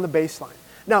moving beyond the baseline.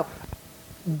 Now,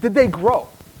 did they grow?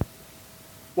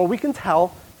 Well, we can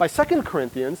tell by 2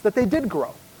 Corinthians that they did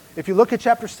grow. If you look at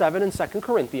chapter 7 in 2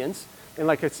 Corinthians, and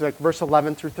it's like verse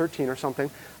 11 through 13 or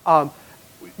something,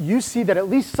 you see that at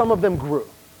least some of them grew.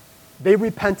 They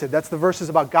repented. That's the verses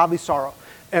about godly sorrow.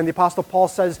 And the Apostle Paul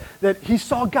says that he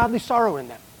saw godly sorrow in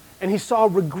them. And he saw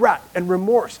regret and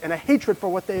remorse and a hatred for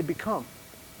what they had become.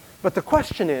 But the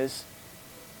question is,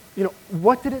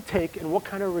 what did it take and what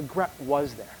kind of regret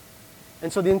was there?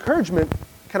 And so the encouragement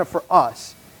kind of for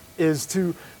us is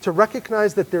to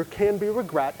recognize that there can be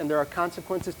regret and there are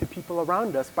consequences to people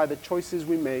around us by the choices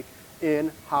we make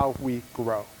in how we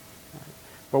grow.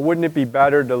 But wouldn't it be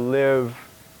better to live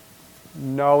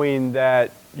knowing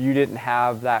that you didn't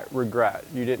have that regret?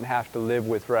 You didn't have to live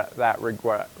with that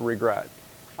regret.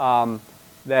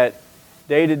 That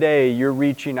day to day you're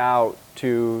reaching out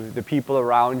to the people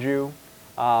around you,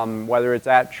 whether it's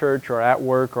at church or at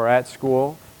work or at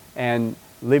school, and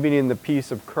living in the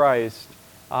peace of Christ,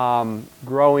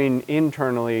 growing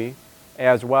internally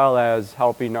as well as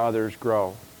helping others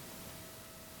grow.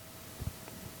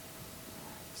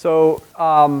 So,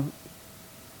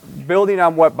 building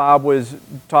on what Bob was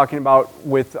talking about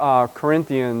with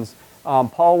Corinthians,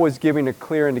 Paul was giving a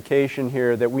clear indication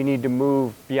here that we need to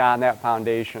move beyond that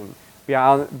foundation,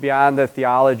 beyond the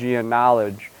theology and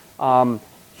knowledge.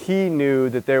 He knew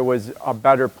that there was a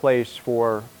better place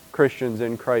for Christians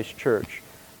in Christ Church.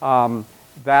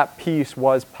 That peace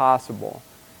was possible.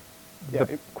 Yeah.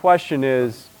 The question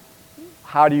is,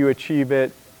 how do you achieve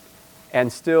it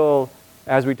and still,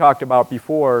 as we talked about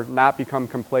before, not become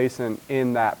complacent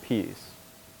in that peace?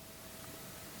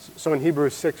 So in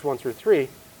Hebrews 6, 1 through 3,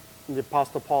 the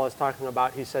Apostle Paul is talking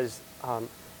about, he says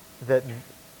that,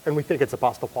 and we think it's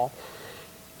Apostle Paul,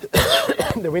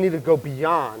 that we need to go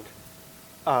beyond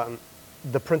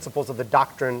the principles of the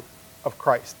doctrine of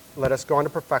Christ. Let us go on to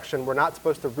perfection. We're not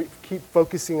supposed to keep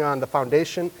focusing on the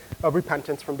foundation of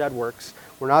repentance from dead works.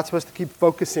 We're not supposed to keep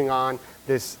focusing on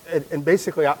this. And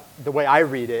basically, the way I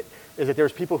read it is that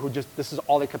there's people who just, this is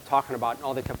all they kept talking about and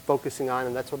all they kept focusing on,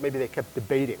 and that's what maybe they kept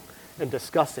debating and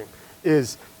discussing,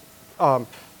 is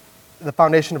the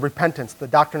foundation of repentance, the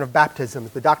doctrine of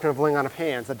baptisms, the doctrine of laying on of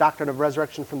hands, the doctrine of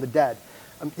resurrection from the dead.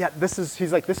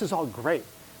 He's like, this is all great.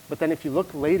 But then if you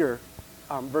look later,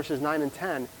 verses 9 and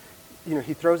 10,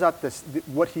 he throws out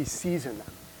what he sees in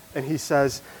them. And he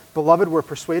says, "Beloved, we're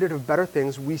persuaded of better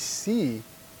things. We see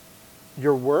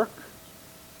your work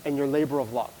and your labor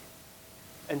of love."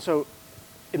 And so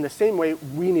in the same way,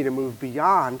 we need to move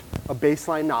beyond a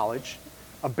baseline knowledge,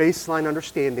 a baseline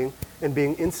understanding, and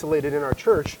being insulated in our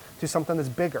church to something that's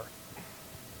bigger.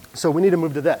 So we need to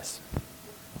move to this.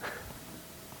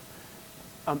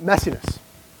 Messiness.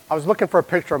 I was looking for a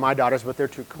picture of my daughters, but they're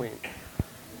too clean.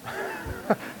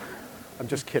 I'm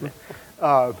just kidding.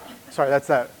 Sorry, that's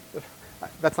not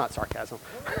sarcasm.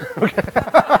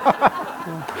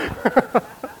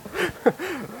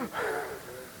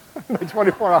 My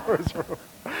 24 hours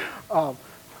room.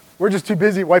 We're just too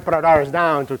busy wiping our daughters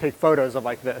down to take photos of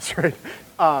like this, right?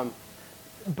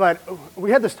 But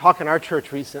we had this talk in our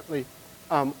church recently.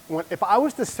 If I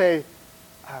was to say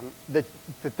that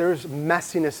there's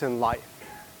messiness in life,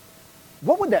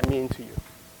 what would that mean to you?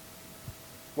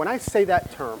 When I say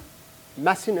that term,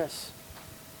 messiness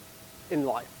in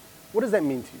life, what does that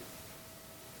mean to you?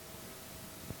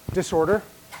 Disorder?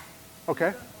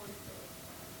 Okay.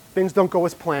 Things don't go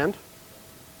as planned.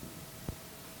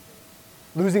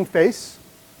 Losing face?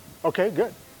 Okay,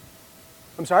 good.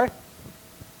 I'm sorry?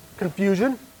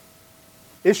 Confusion?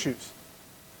 Issues?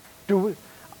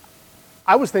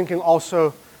 I was thinking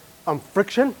also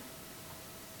friction.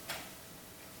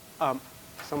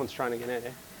 Someone's trying to get in,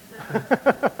 eh?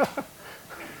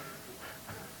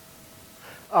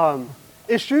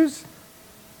 Issues,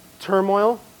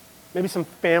 turmoil, maybe some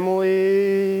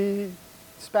family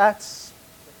spats,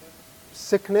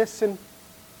 sickness, and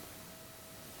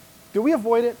do we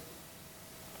avoid it?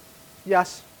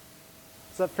 Yes.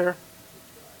 Is that fair?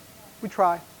 We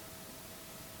try.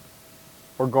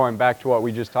 We're going back to what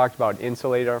we just talked about,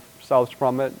 insulate ourselves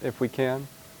from it if we can.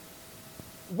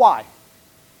 Why?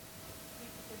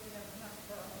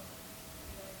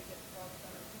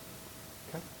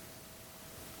 Okay.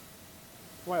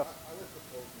 What else?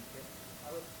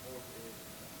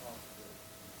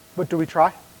 But do we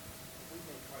try?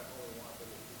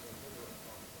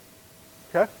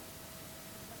 Okay.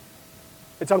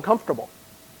 It's uncomfortable.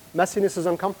 Messiness is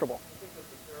uncomfortable.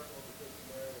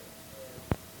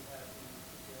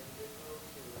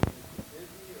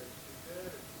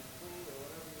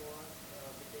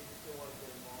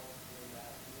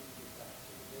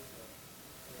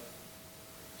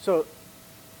 So,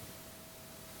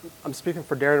 I'm speaking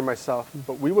for Darren and myself,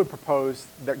 but we would propose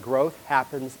that growth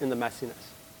happens in the messiness.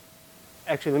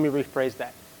 Actually, let me rephrase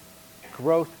that.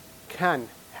 Growth can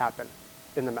happen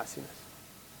in the messiness.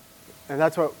 And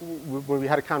that's what, when we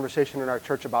had a conversation in our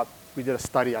church about, we did a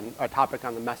study on a topic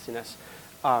on the messiness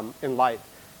in life.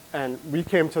 And we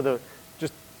came to the,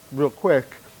 just real quick,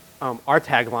 our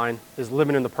tagline is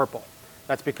living in the purple.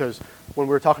 That's because when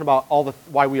we were talking about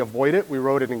why we avoid it, we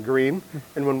wrote it in green.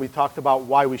 And when we talked about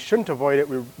why we shouldn't avoid it,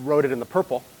 we wrote it in the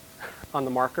purple on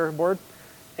the marker board.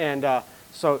 And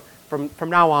so from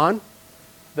now on,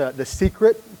 the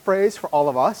secret phrase for all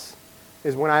of us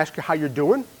is when I ask you how you're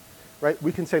doing, right,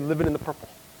 we can say living in the purple.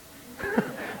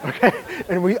 Okay?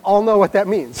 And we all know what that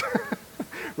means.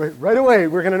 Right away,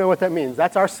 we're going to know what that means.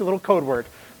 That's our little code word.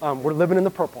 We're living in the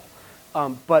purple.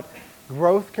 But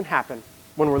growth can happen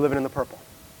when we're living in the purple.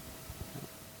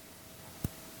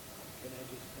 Can I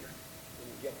just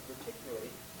interject,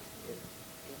 particularly if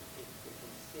we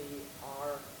see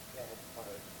our bad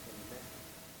part in the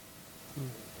message. And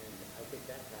I think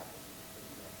that happens in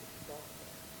the message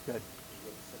software. Good.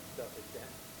 With some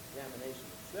self-examination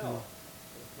itself,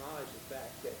 and acknowledge the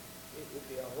fact that it would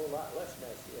be a whole lot less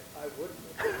messy if I wouldn't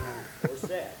have or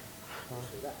said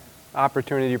that.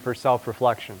 Opportunity for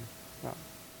self-reflection. Yeah.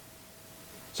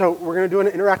 So we're going to do an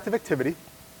interactive activity. It's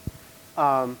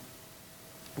going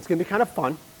to be kind of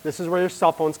fun. This is where your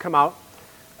cell phones come out.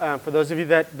 For those of you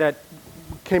that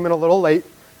came in a little late,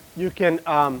 you can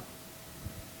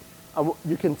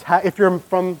if you're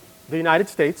from the United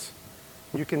States,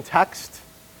 you can text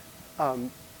a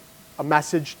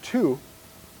message to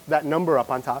that number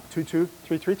up on top,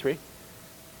 22333,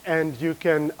 and you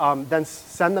can then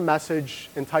send the message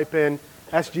and type in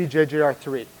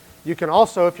SGJJR3. You can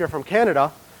also, if you're from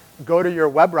Canada, go to your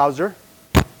web browser.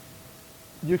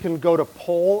 You can go to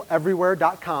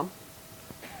polleverywhere.com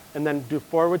and then do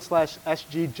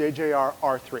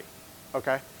 /SGJJR3,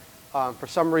 okay? For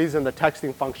some reason, the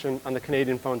texting function on the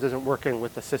Canadian phones isn't working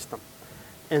with the system.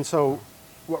 And so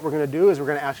what we're going to do is we're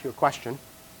going to ask you a question,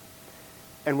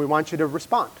 and we want you to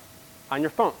respond on your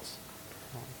phones.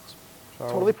 So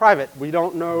Totally private. We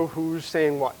don't know who's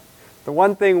saying what. the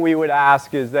one thing we would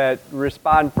ask is that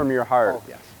respond from your heart.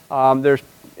 Oh, yes.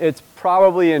 It's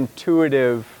probably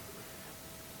intuitive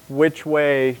which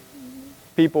way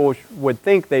people would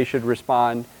think they should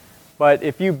respond, but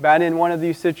if you've been in one of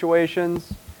these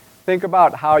situations, think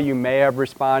about how you may have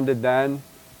responded then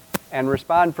and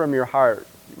respond from your heart.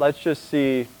 Let's just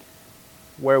see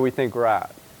where we think we're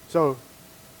at. So,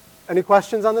 any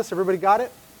questions on this? Everybody got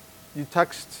it? You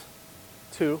text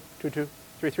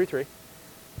 22333,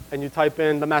 and you type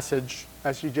in the message,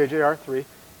 SGJJR3.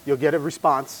 You'll get a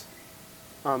response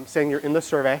saying you're in the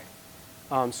survey,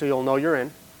 so you'll know you're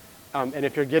in. And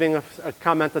if you're getting a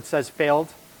comment that says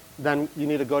failed, then you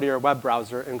need to go to your web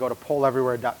browser and go to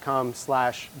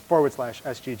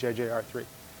polleverywhere.com//SGJJR3.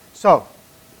 So,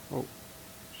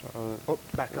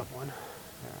 back up one.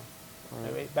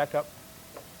 Yeah. Wait, back up.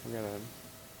 We're gonna,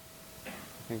 I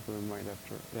think we might have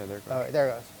to, yeah, there it goes. All right, there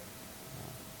it goes.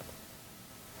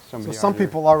 So Somebody some already-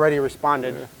 people already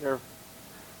responded. They're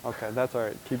Okay, that's all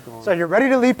right. Keep going. So you're ready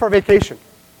to leave for vacation.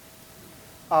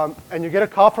 And you get a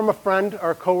call from a friend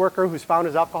or a coworker who's found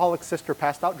his alcoholic sister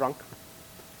passed out drunk,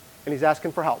 and he's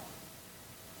asking for help.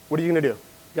 What are you going to do?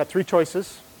 You got three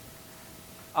choices.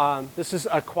 This is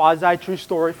a quasi-true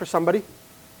story for somebody.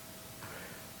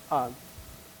 I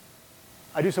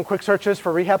do some quick searches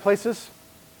for rehab places.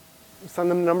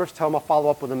 Send them the numbers, tell them I'll follow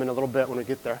up with them in a little bit when we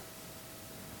get there.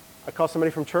 I call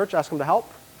somebody from church, ask them to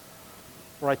help.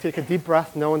 Or I take a deep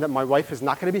breath knowing that my wife is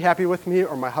not going to be happy with me,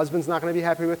 or my husband's not going to be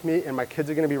happy with me, and my kids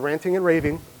are going to be ranting and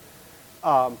raving.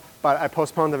 But I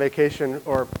postpone the vacation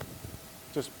or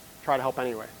just try to help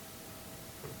anyway.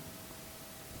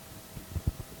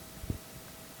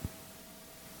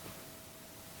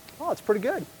 Oh, it's pretty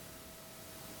good.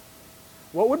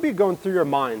 What would be going through your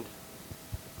mind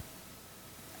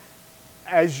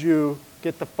as you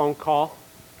get the phone call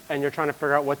and you're trying to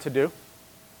figure out what to do?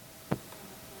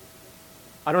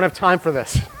 I don't have time for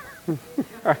this.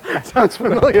 That sounds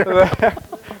familiar.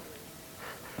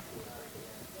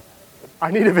 I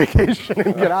need a vacation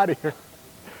and get out of here.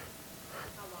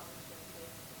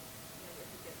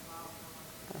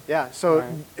 Yeah, so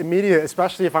Right. immediate,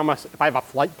 especially if if I have a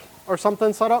flight or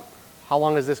something set up, how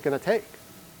long is this going to take?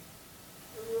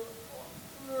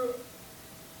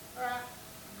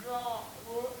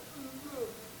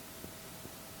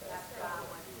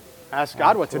 Ask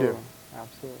God what to do.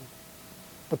 Absolutely.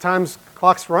 The time's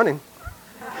clock's running.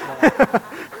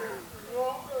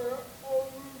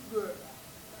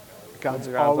 God's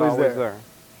always there.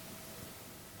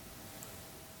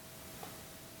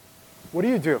 What do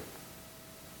you do?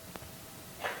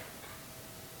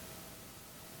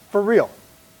 For real.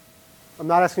 I'm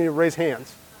not asking you to raise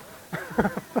hands.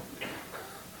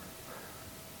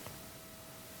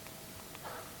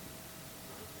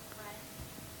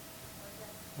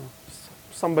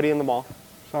 Somebody in the mall.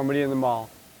 Somebody in the mall.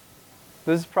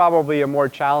 This is probably a more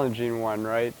challenging one,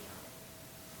 right?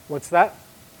 What's that?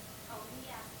 Oh, he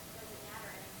asked, does it matter?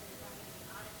 And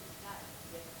I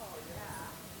said, if I'm going to be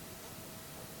honest,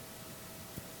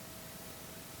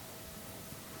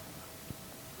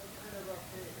 it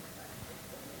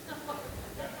does. Oh,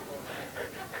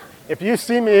 yeah. If you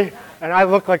see me and I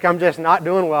look like I'm just not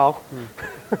doing well,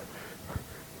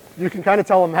 you can kind of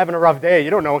tell I'm having a rough day.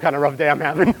 You don't know what kind of rough day I'm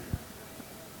having.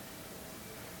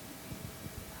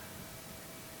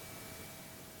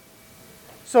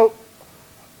 So,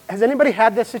 has anybody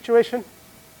had this situation? I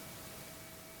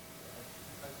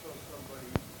saw somebody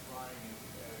flying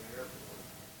at an airport,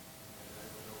 and I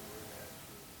don't know where that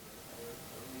is.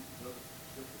 I need to know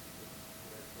the specifics of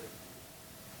that place.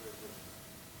 But it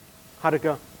How'd it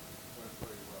go? went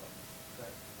very well.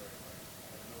 Thank you very much. I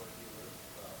have no idea what it was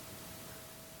about.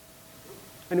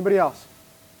 Anybody else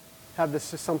have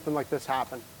this something like this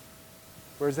happen?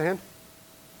 Where's the hand?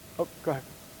 Oh, go ahead.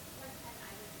 One time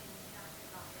I was in the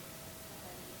doctor's office and somebody had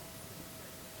seen a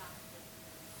certain doctor and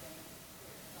saying,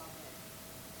 here, it's all this.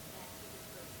 And he was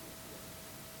supposed to be healed.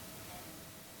 And I just,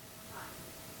 my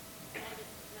kind of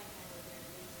was there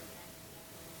to leave her and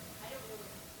I don't know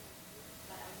what he was,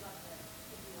 but I would love to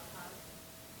give you a hug.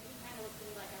 And he kind of looked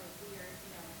at me like I was weird,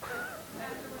 you know.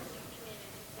 Afterwards she came in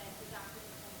and said, the doctor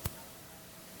was home to help her.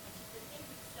 And she said, thank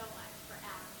you so much for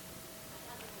asking me. My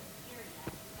husband wasn't here yet.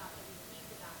 He thought that we would leave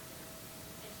the doctor.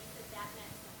 And she said that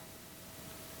meant so much.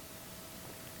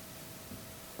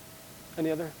 Any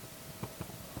other?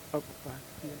 Oh, go ahead.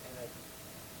 And I,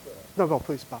 so, No,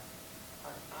 please, Bob.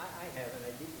 I have, and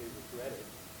I deeply regret it,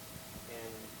 and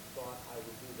thought I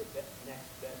would do the next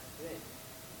best thing,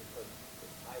 because if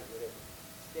I would have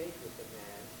stayed with the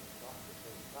man and talked to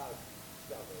him about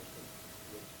salvation,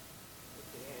 which is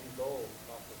the end goal,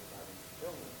 talking about his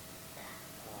illness,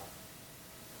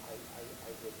 I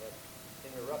would have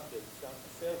interrupted some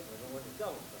salesman who wanted to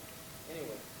sell him something.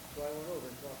 Anyway, so I went over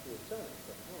and talked to his son and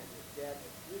said, man, his dad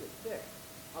is really sick.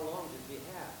 How long does he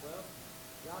have? Well,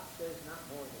 Doc says not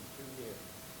more than 2 years.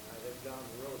 And I live down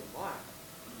the road a mile.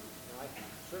 Now I can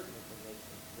certainly make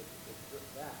this trip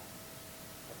back.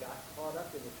 I got caught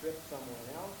up in the trip somewhere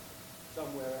else,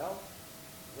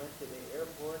 went to the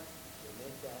airport to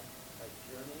make that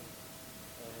journey,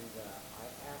 and I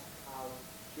asked how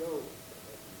Joe, that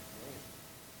was his name.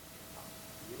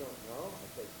 You don't know? I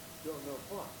said, don't know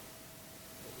what?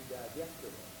 He died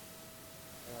yesterday.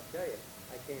 And I'll tell you,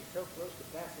 I came so close to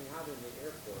passing out in the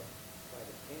airport by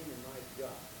the pain in my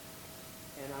gut.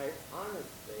 And I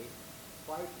honestly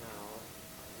fight now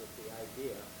with the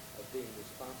idea of being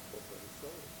responsible for his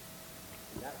soul.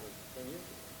 And that was 10 years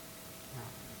ago.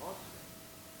 Awesome.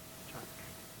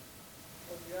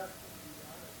 Well, you have to be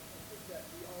honest. I think that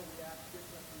we all react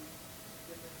differently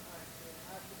different times. And it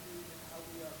has to do with how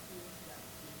we are feeling that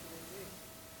particular day.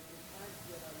 There were times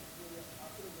when I was really on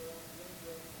top of the world, feeling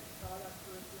great, and I saw that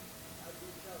person, I'd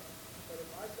reach out. But if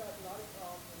I've got a lot of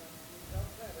problems and I'm being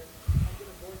self-centered, I'm going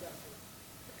to avoid that person.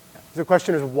 The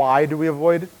question is, why do we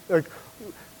avoid? Like,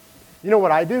 you know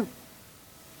what I do?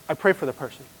 I pray for the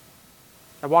person.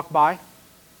 I walk by,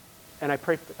 and I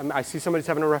pray. I see somebody's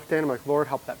having a rough day, and I'm like, Lord,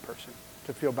 help that person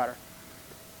to feel better.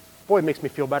 Boy, it makes me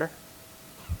feel better.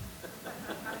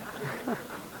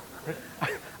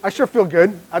 I sure feel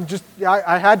good. I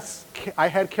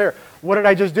had care. What did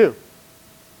I just do?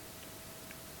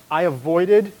 I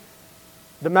avoided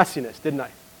the messiness, didn't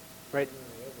I? Right?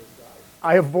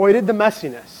 I avoided the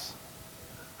messiness.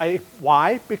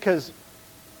 Why? Because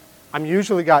I'm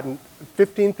usually gotten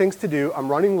 15 things to do, I'm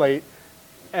running late,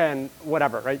 and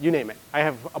whatever, right? You name it. I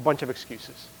have a bunch of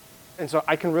excuses. And so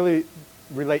I can really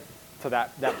relate to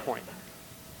that point.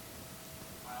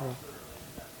 I also relate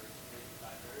to that personally because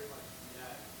I very much see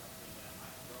that as something that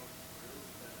I'm going through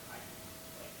because I can,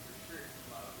 like, for sure,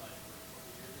 if I was like for a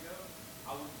couple years ago,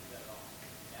 I wouldn't do that at all.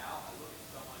 Now I look at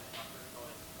someone and my first thought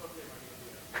is, okay, we're gonna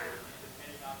do it. And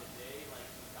depending on the day, like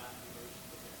sometimes the emotions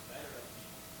will get the better of me,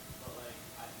 but like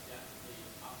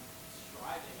I'm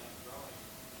striving, I'm growing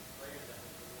in prayer that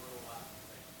like, the Lord will allow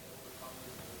like to overcome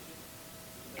those emotions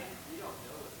because we don't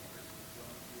know what the person is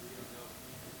going through. We don't know if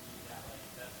we could be that like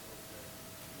vessel to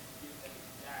give them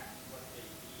exactly what they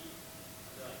need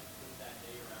to like put that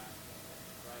day around and get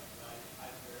them right. So I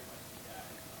very much see that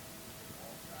as something we can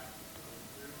all practice going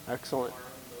through. Excellent. Our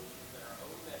own emotions and our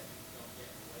own messes don't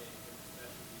get in the way, because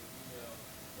especially if we know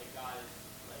that God is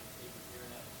like taking care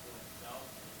of that for himself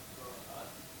and he's growing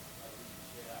us, like we should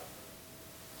share that with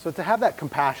them. So to have that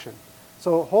compassion.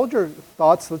 So hold your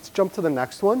thoughts. Let's jump to the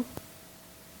next one.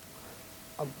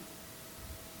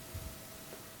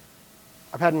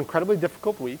 I've had an incredibly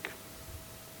difficult week.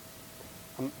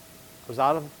 I was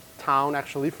out of town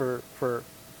actually for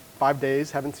 5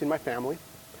 days, haven't seen my family.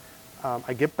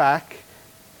 I get back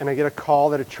and I get a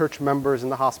call that a church member is in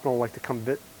the hospital and would like to come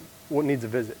needs a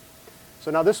visit.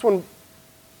 So now this one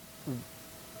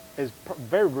is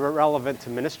very relevant to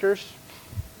ministers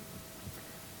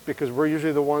because we're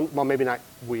usually the one, well maybe not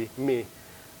we, me.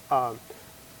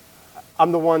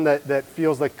 I'm the one that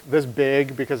feels like this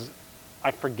big because I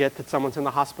forget that someone's in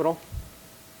the hospital,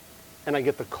 and I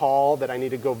get the call that I need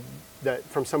to go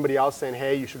from somebody else saying,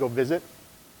 "Hey, you should go visit."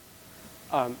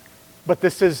 But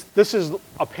this is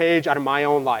a page out of my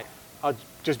own life. I'll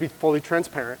just be fully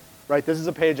transparent, right? This is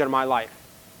a page out of my life.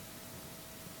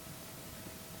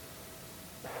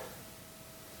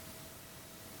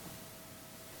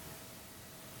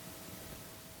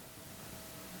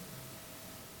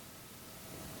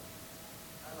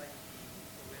 I like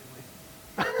the win-win.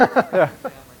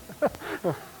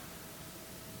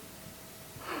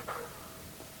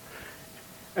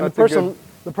 And That's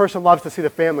the person loves to see the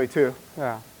family too.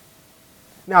 Yeah.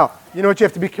 Now, you know what you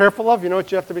have to be careful of?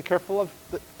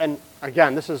 And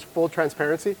again, this is full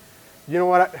transparency. You know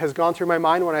what has gone through my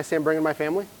mind when I say I'm bringing my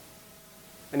family?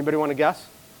 Anybody want to guess?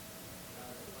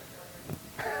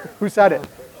 Who said it?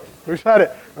 Who said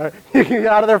it? Right. You can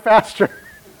get out of there faster.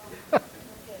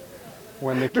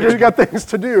 When the Because you kids, got things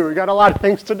to do. You got a lot of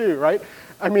things to do, right?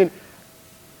 I mean,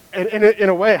 in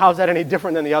a way, how's that any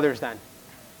different than the others then?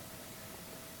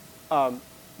 Yeah, Rome.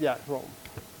 I mean,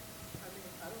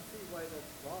 I don't see why that's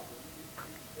a problem.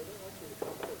 They don't want you to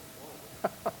come to a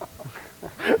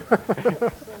So,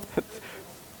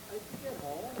 I get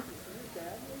home, you see your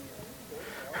family, and you go to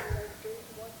all that things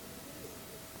you want to do.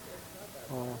 It's not that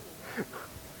hard.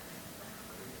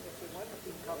 If they want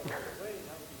you to come all the way,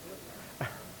 that would be different.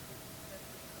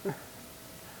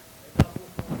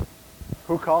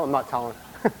 Who called? I'm not telling.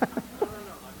 No. I mean,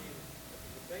 if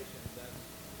it's a patient, then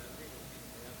people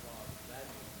can have bad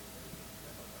news.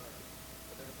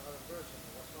 But if it's another person,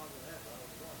 what's wrong with that?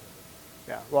 What's wrong with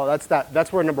it? Yeah, well,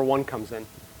 that's where number one comes in,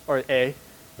 or A.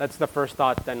 That's the first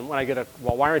thought. Then when I get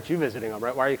well, why aren't you visiting them,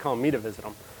 right? Why are you calling me to visit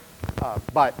them?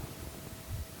 But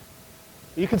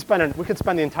we could spend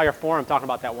the entire forum talking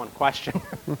about that one question.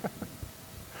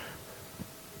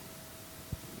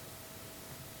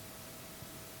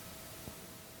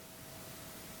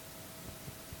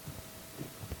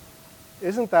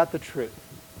 Isn't that the truth?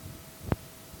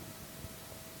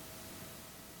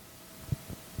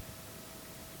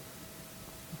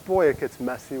 Boy, it gets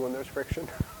messy when there's friction.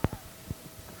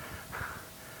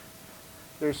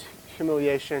 There's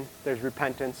humiliation, there's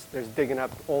repentance, there's digging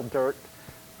up old dirt,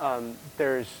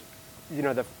 there's,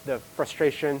 the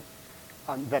frustration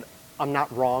that I'm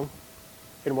not wrong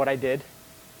in what I did.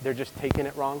 They're just taking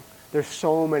it wrong. There's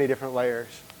so many different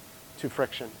layers to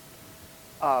friction.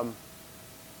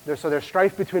 There's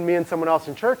strife between me and someone else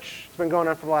in church. It's been going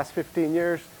on for the last 15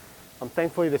 years.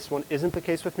 Thankfully, this one isn't the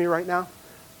case with me right now.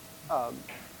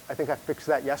 I think I fixed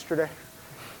that yesterday.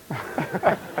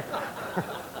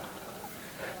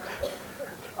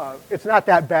 It's not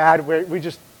that bad.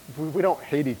 We don't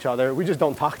hate each other. We just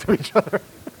don't talk to each other.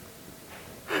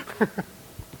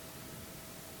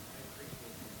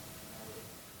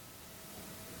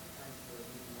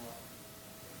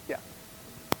 Yeah.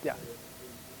 Yeah.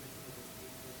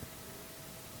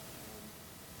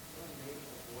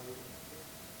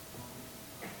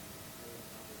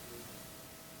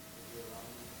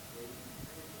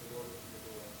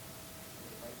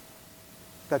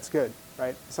 That's good,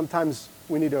 right? Sometimes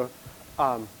we need to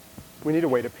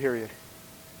wait a period.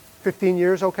 15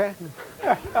 years, okay?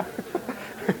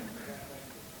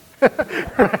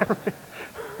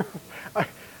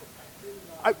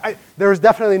 There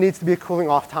definitely needs to be a cooling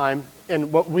off time.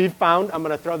 And what we've found, I'm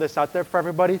going to throw this out there for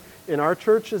everybody in our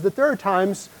church, is that there are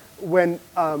times when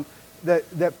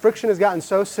that friction has gotten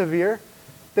so severe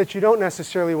that you don't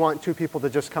necessarily want two people to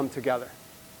just come together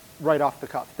right off the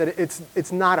cuff, that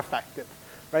it's not effective,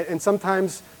 right? And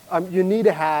sometimes you need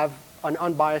to have an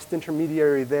unbiased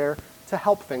intermediary there to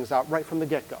help things out right from the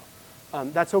get-go.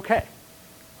 That's okay.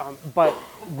 But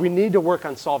we need to work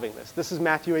on solving this. This is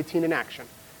Matthew 18 in action.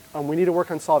 We need to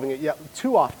work on solving it. Yet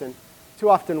too often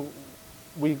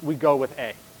we go with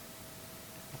A.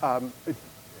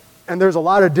 And there's a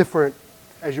lot of different,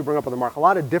 as you bring up with the Mark, a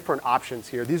lot of different options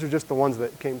here. These are just the ones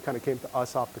that came to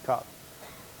us off the cuff.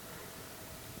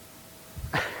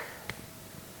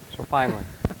 So finally.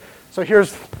 So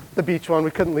here's the beach one.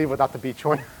 We couldn't leave without the beach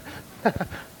one.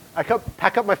 I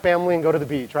pack up my family and go to the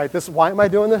beach, right? Why am I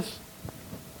doing this?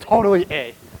 Totally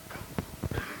A.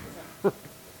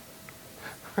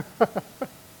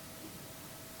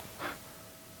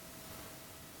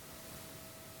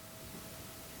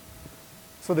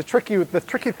 So the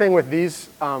tricky thing with these,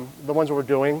 the ones we're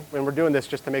doing, and we're doing this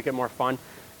just to make it more fun,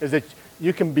 is that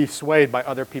you can be swayed by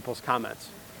other people's comments.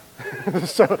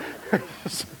 So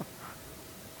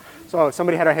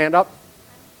somebody had a hand up?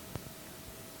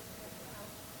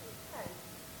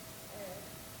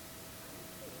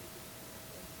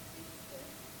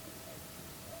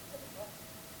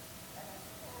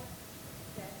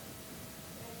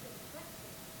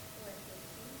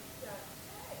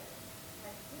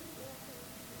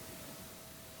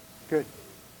 Good.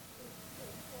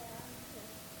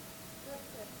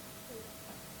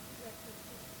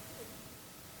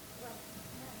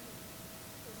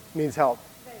 Needs help.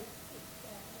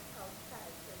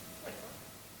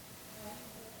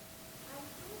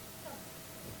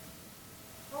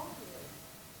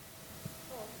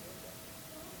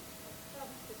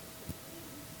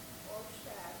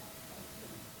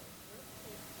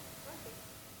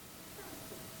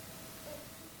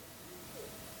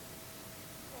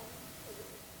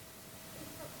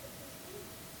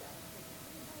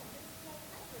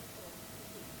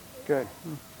 Good.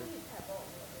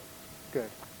 Good.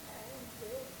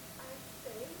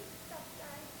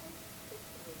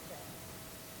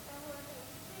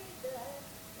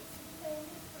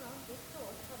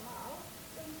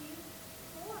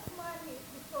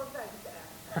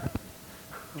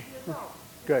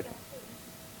 Good.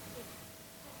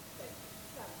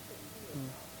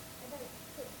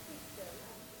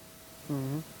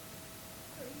 Mm-hmm.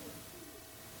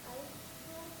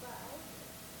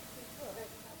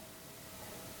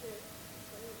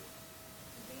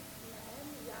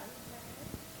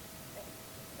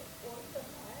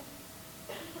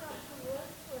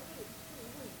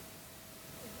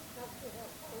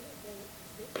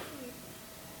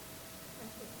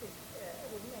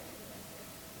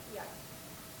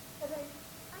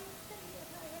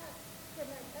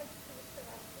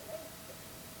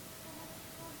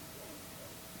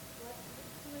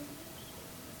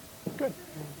 Good.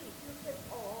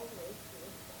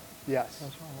 Yes.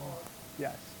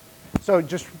 Yes. So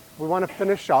we want to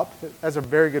finish up. That's a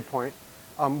very good point.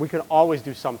 We can always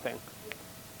do something.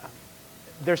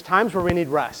 There's times where we need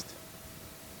rest.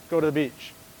 Go to the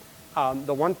beach.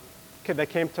 The one kid that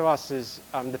came to us is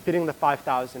the feeding of the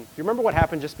 5,000. Do you remember what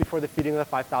happened just before the feeding of the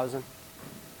 5,000?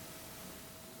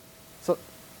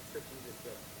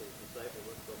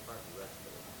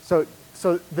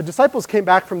 So the disciples came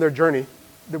back from their journey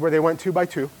where they went 2 by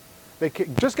 2. They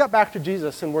just got back to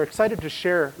Jesus and were excited to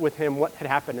share with him what had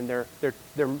happened in their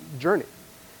journey.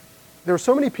 There were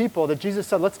so many people that Jesus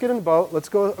said, let's get in the boat, let's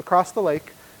go across the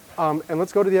lake, and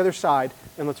let's go to the other side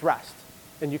and let's rest.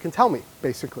 And you can tell me,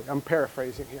 basically. I'm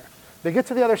paraphrasing here. They get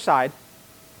to the other side.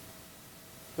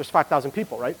 There's 5,000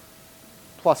 people, right?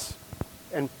 Plus.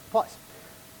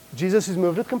 Jesus, who's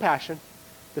moved with compassion,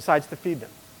 decides to feed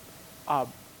them.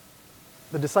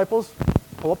 The disciples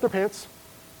pull up their pants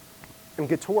and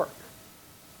get to work.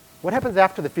 What happens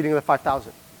after the feeding of the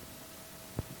 5,000?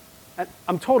 And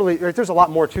there's a lot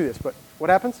more to this, but what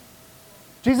happens?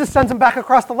 Jesus sends them back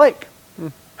across the lake.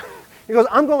 He goes,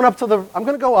 I'm going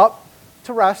to go up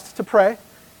to rest, to pray.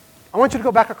 I want you to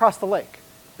go back across the lake.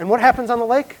 And what happens on the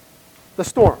lake? The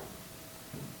storm.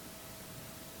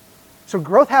 So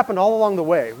growth happened all along the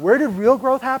way. Where did real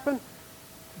growth happen?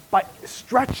 By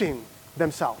stretching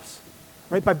themselves,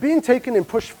 right? By being taken and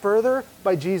pushed further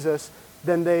by Jesus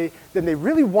than they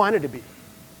really wanted to be.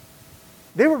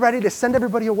 They were ready to send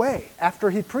everybody away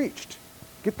after he preached.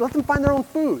 Let them find their own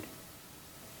food.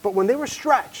 But when they were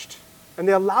stretched, and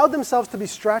they allowed themselves to be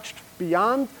stretched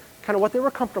beyond kind of what they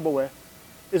were comfortable with,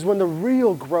 is when the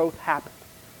real growth happened.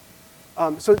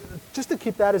 So just to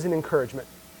keep that as an encouragement.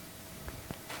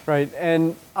 Right,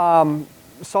 and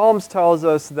Psalms tells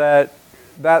us that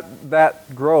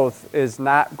growth is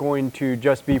not going to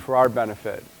just be for our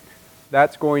benefit.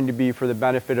 That's going to be for the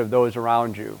benefit of those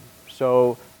around you.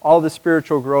 So all the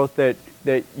spiritual growth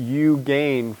that you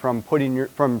gain from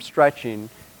from stretching,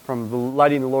 from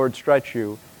letting the Lord stretch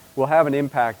you, will have an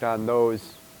impact on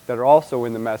those that are also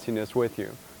in the messiness with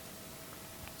you.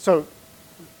 So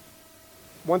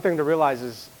one thing to realize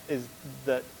is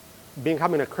that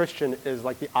becoming a Christian is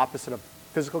like the opposite of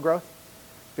physical growth,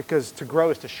 because to grow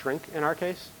is to shrink in our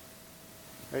case.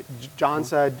 Right? John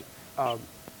said,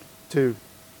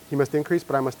 he must increase,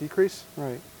 but I must decrease.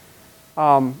 Right.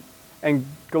 And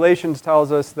Galatians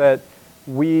tells us that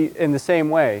we, in the same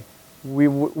way, we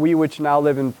which now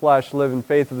live in flesh live in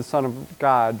faith of the Son of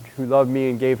God, who loved me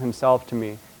and gave himself to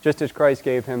me. Just as Christ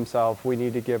gave himself, we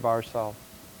need to give ourselves.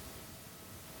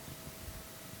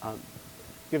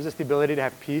 Gives us the ability to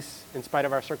have peace in spite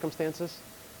of our circumstances.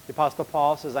 The Apostle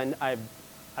Paul says,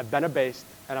 I've been abased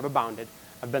and I've abounded.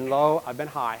 I've been low, I've been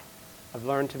high. I've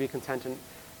learned to be content. And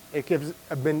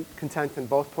I've been content in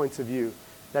both points of view.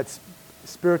 That's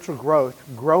spiritual growth,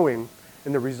 growing,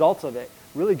 and the results of it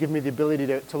really give me the ability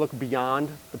to look beyond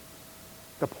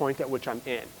the point at which I'm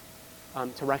in,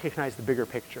 to recognize the bigger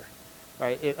picture.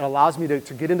 Right? It allows me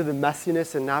to get into the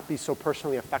messiness and not be so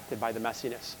personally affected by the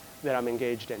messiness that I'm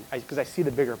engaged in, because I see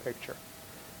the bigger picture.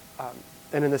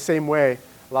 And in the same way,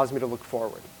 allows me to look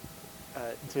forward,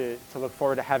 to look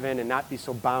forward to heaven and not be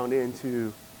so bound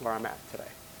into where I'm at today.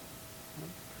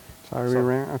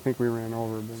 Sorry, I think we ran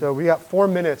over. But. So we got 4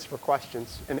 minutes for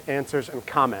questions and answers and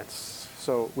comments.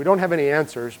 So we don't have any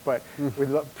answers, but we'd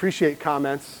appreciate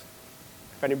comments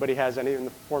if anybody has any in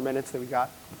the 4 minutes that we got.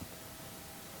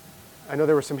 I know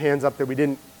there were some hands up that we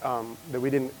didn't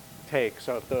take.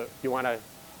 So if you want to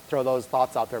throw those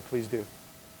thoughts out there, please do.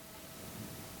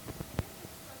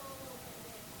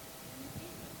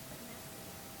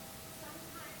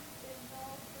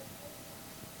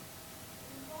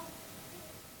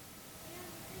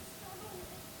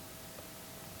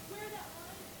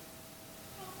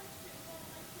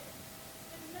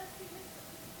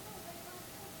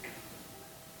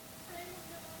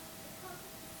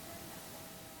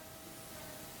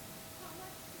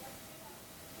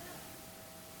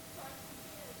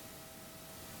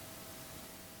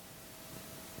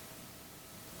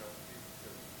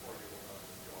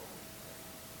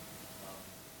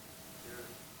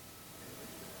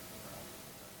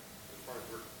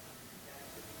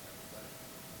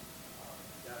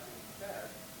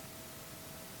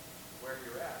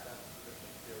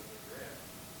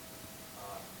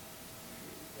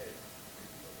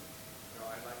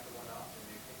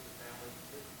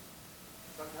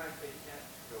 Sometimes they can't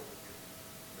go with you.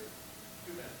 There's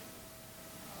too many.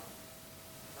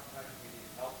 Sometimes we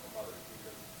need help from others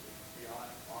because it's beyond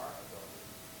our ability,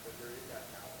 but there is that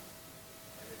balance.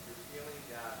 And if you're feeling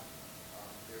that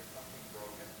there's something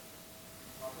broken,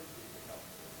 probably seek the help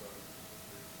of those brothers and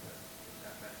sisters in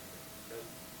that message. Because,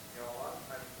 a lot of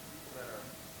times the people that are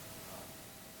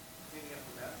cleaning up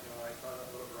the mess, I saw that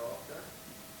little girl up there.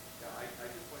 I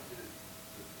just want you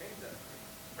to change that thing.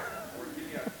 Or give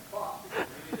me a cloth because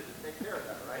we needed to take care of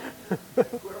that, right?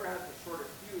 Whoever has the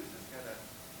shortest fuse is going to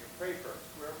pray first.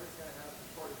 Whoever's going to have the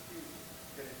shortest fuse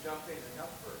is going to jump in and help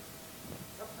first.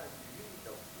 Sometimes you need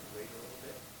to wait a little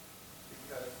bit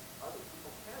because other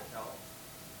people can help.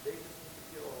 They just need to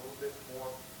feel a little bit more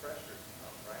pressure to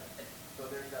help, right? So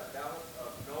there's that balance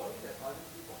of knowing that other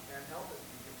people can help if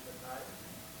you give them time,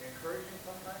 encouraging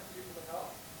sometimes people to help.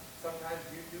 Sometimes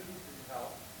you do need to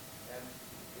help, and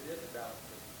it is a balance.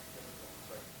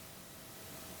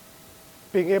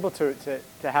 Being able to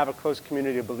have a close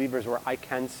community of believers where I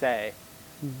can say,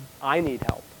 I need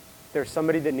help. There's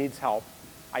somebody that needs help.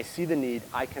 I see the need.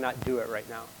 I cannot do it right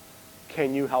now.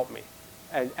 Can you help me?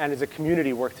 And as a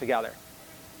community, work together.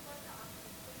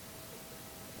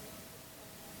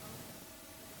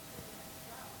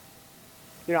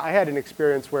 I had an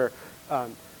experience where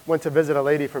went to visit a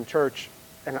lady from church,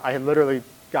 and I had literally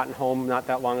gotten home not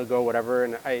that long ago, whatever,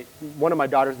 and one of my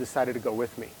daughters decided to go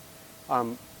with me.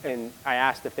 And I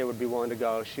asked if they would be willing to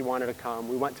go. She wanted to come.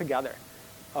 We went together.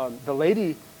 The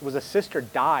lady was a sister,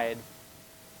 died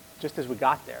just as we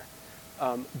got there.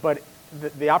 But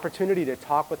the opportunity to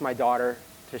talk with my daughter,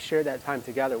 to share that time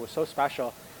together was so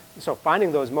special. So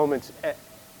finding those moments,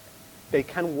 they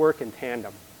can work in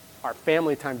tandem. Our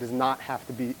family time does not have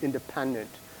to be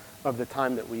independent of the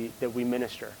time that we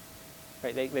minister.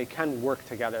 right? They can work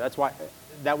together. That's why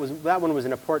that one was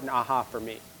an important aha for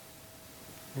me.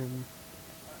 I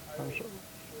would share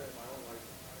in my own life,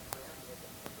 I have to make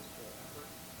a purposeful effort.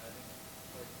 And I think,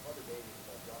 like Mother Baby,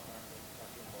 about John Maxwell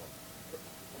talking about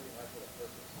living life with a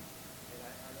purpose. And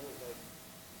I know it's like,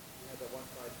 you know, that one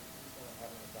side, someone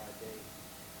having a bad day.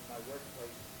 In my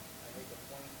workplace, I make a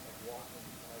point of walking,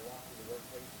 when I walk through the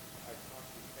workplace, I talk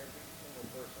to every single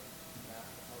person and ask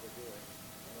them how they're doing.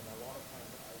 And then a lot of times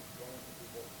I go into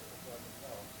people so I can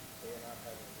tell they are not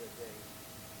having a good day.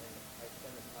 And I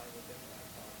spend the time with them and I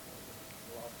talk to them.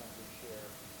 A lot of times they share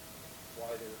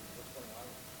why what's going on,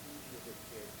 usually with their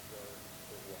kids or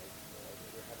their wife, or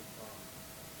they're having problems.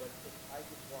 But if I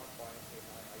just walk by and say,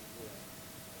 hi, how you doing?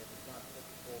 And if it's not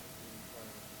typical to me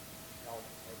trying to help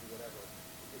or do whatever,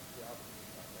 it's the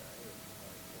opportunity's not there. Anyway,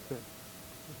 Good.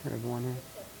 There's one here.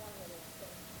 That's one little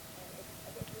thing, and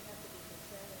I think we have to be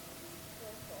discerning and be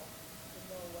careful to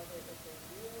know whether it's a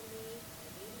real need,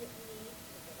 an immediate need,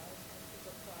 because a lot of times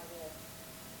people try to,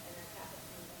 and that happens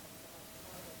to me when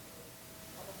someone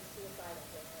almost a suicidal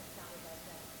thing, or it sounded like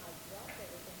that. I dropped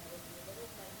everything, I was in the little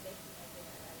time baking my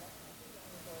dinner, I left my 2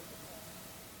 younger boys at home,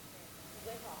 and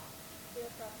went off, clear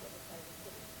across the other side of the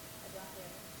city. I got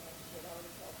in, and she had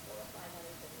already called 4 or 5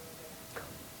 others, and we were there.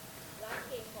 When I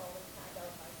came home and found out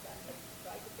my son had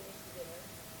tried to finish the dinner,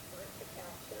 burnt the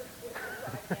counter with the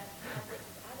frying pan, I said,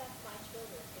 I left my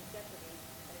children in jeopardy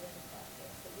and in the process.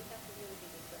 So we have to really be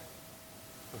discerning.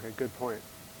 Okay, good point.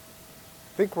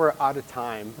 I think we're out of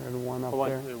time. There's one up One,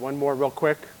 there. one more real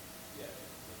quick. yeah,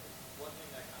 one thing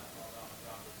that kind of falls off the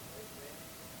top of the whole thing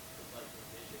is like the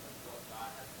vision of what God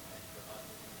has meant for us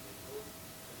as individuals.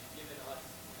 Because He's given us,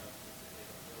 you know, specific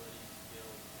abilities,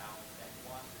 skills, talents, and He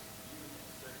wants us to use in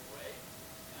a certain way.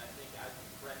 And I think as we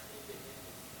press into Him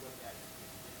and see what that is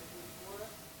specifically for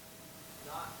us,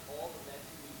 not all the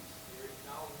mental we experience,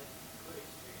 not all the mental we could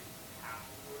experience, we have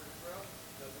in order to grow.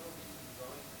 So there will be some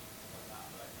growing pains and whatnot,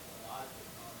 but I think a lot of it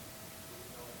comes with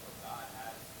knowing what God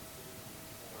has specifically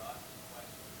for us and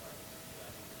questions like, should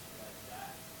I do this, should I do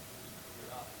that? When you clear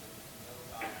up, and when you know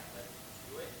God has led you to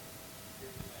do it,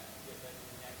 you're going to get ready to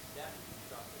the next step and you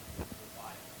trust Him to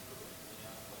provide through it, you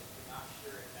know? But if you're not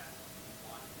sure if that's something you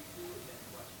want to do, then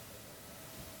questions like that.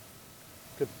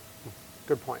 Good,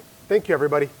 good point. Thank you,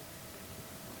 everybody.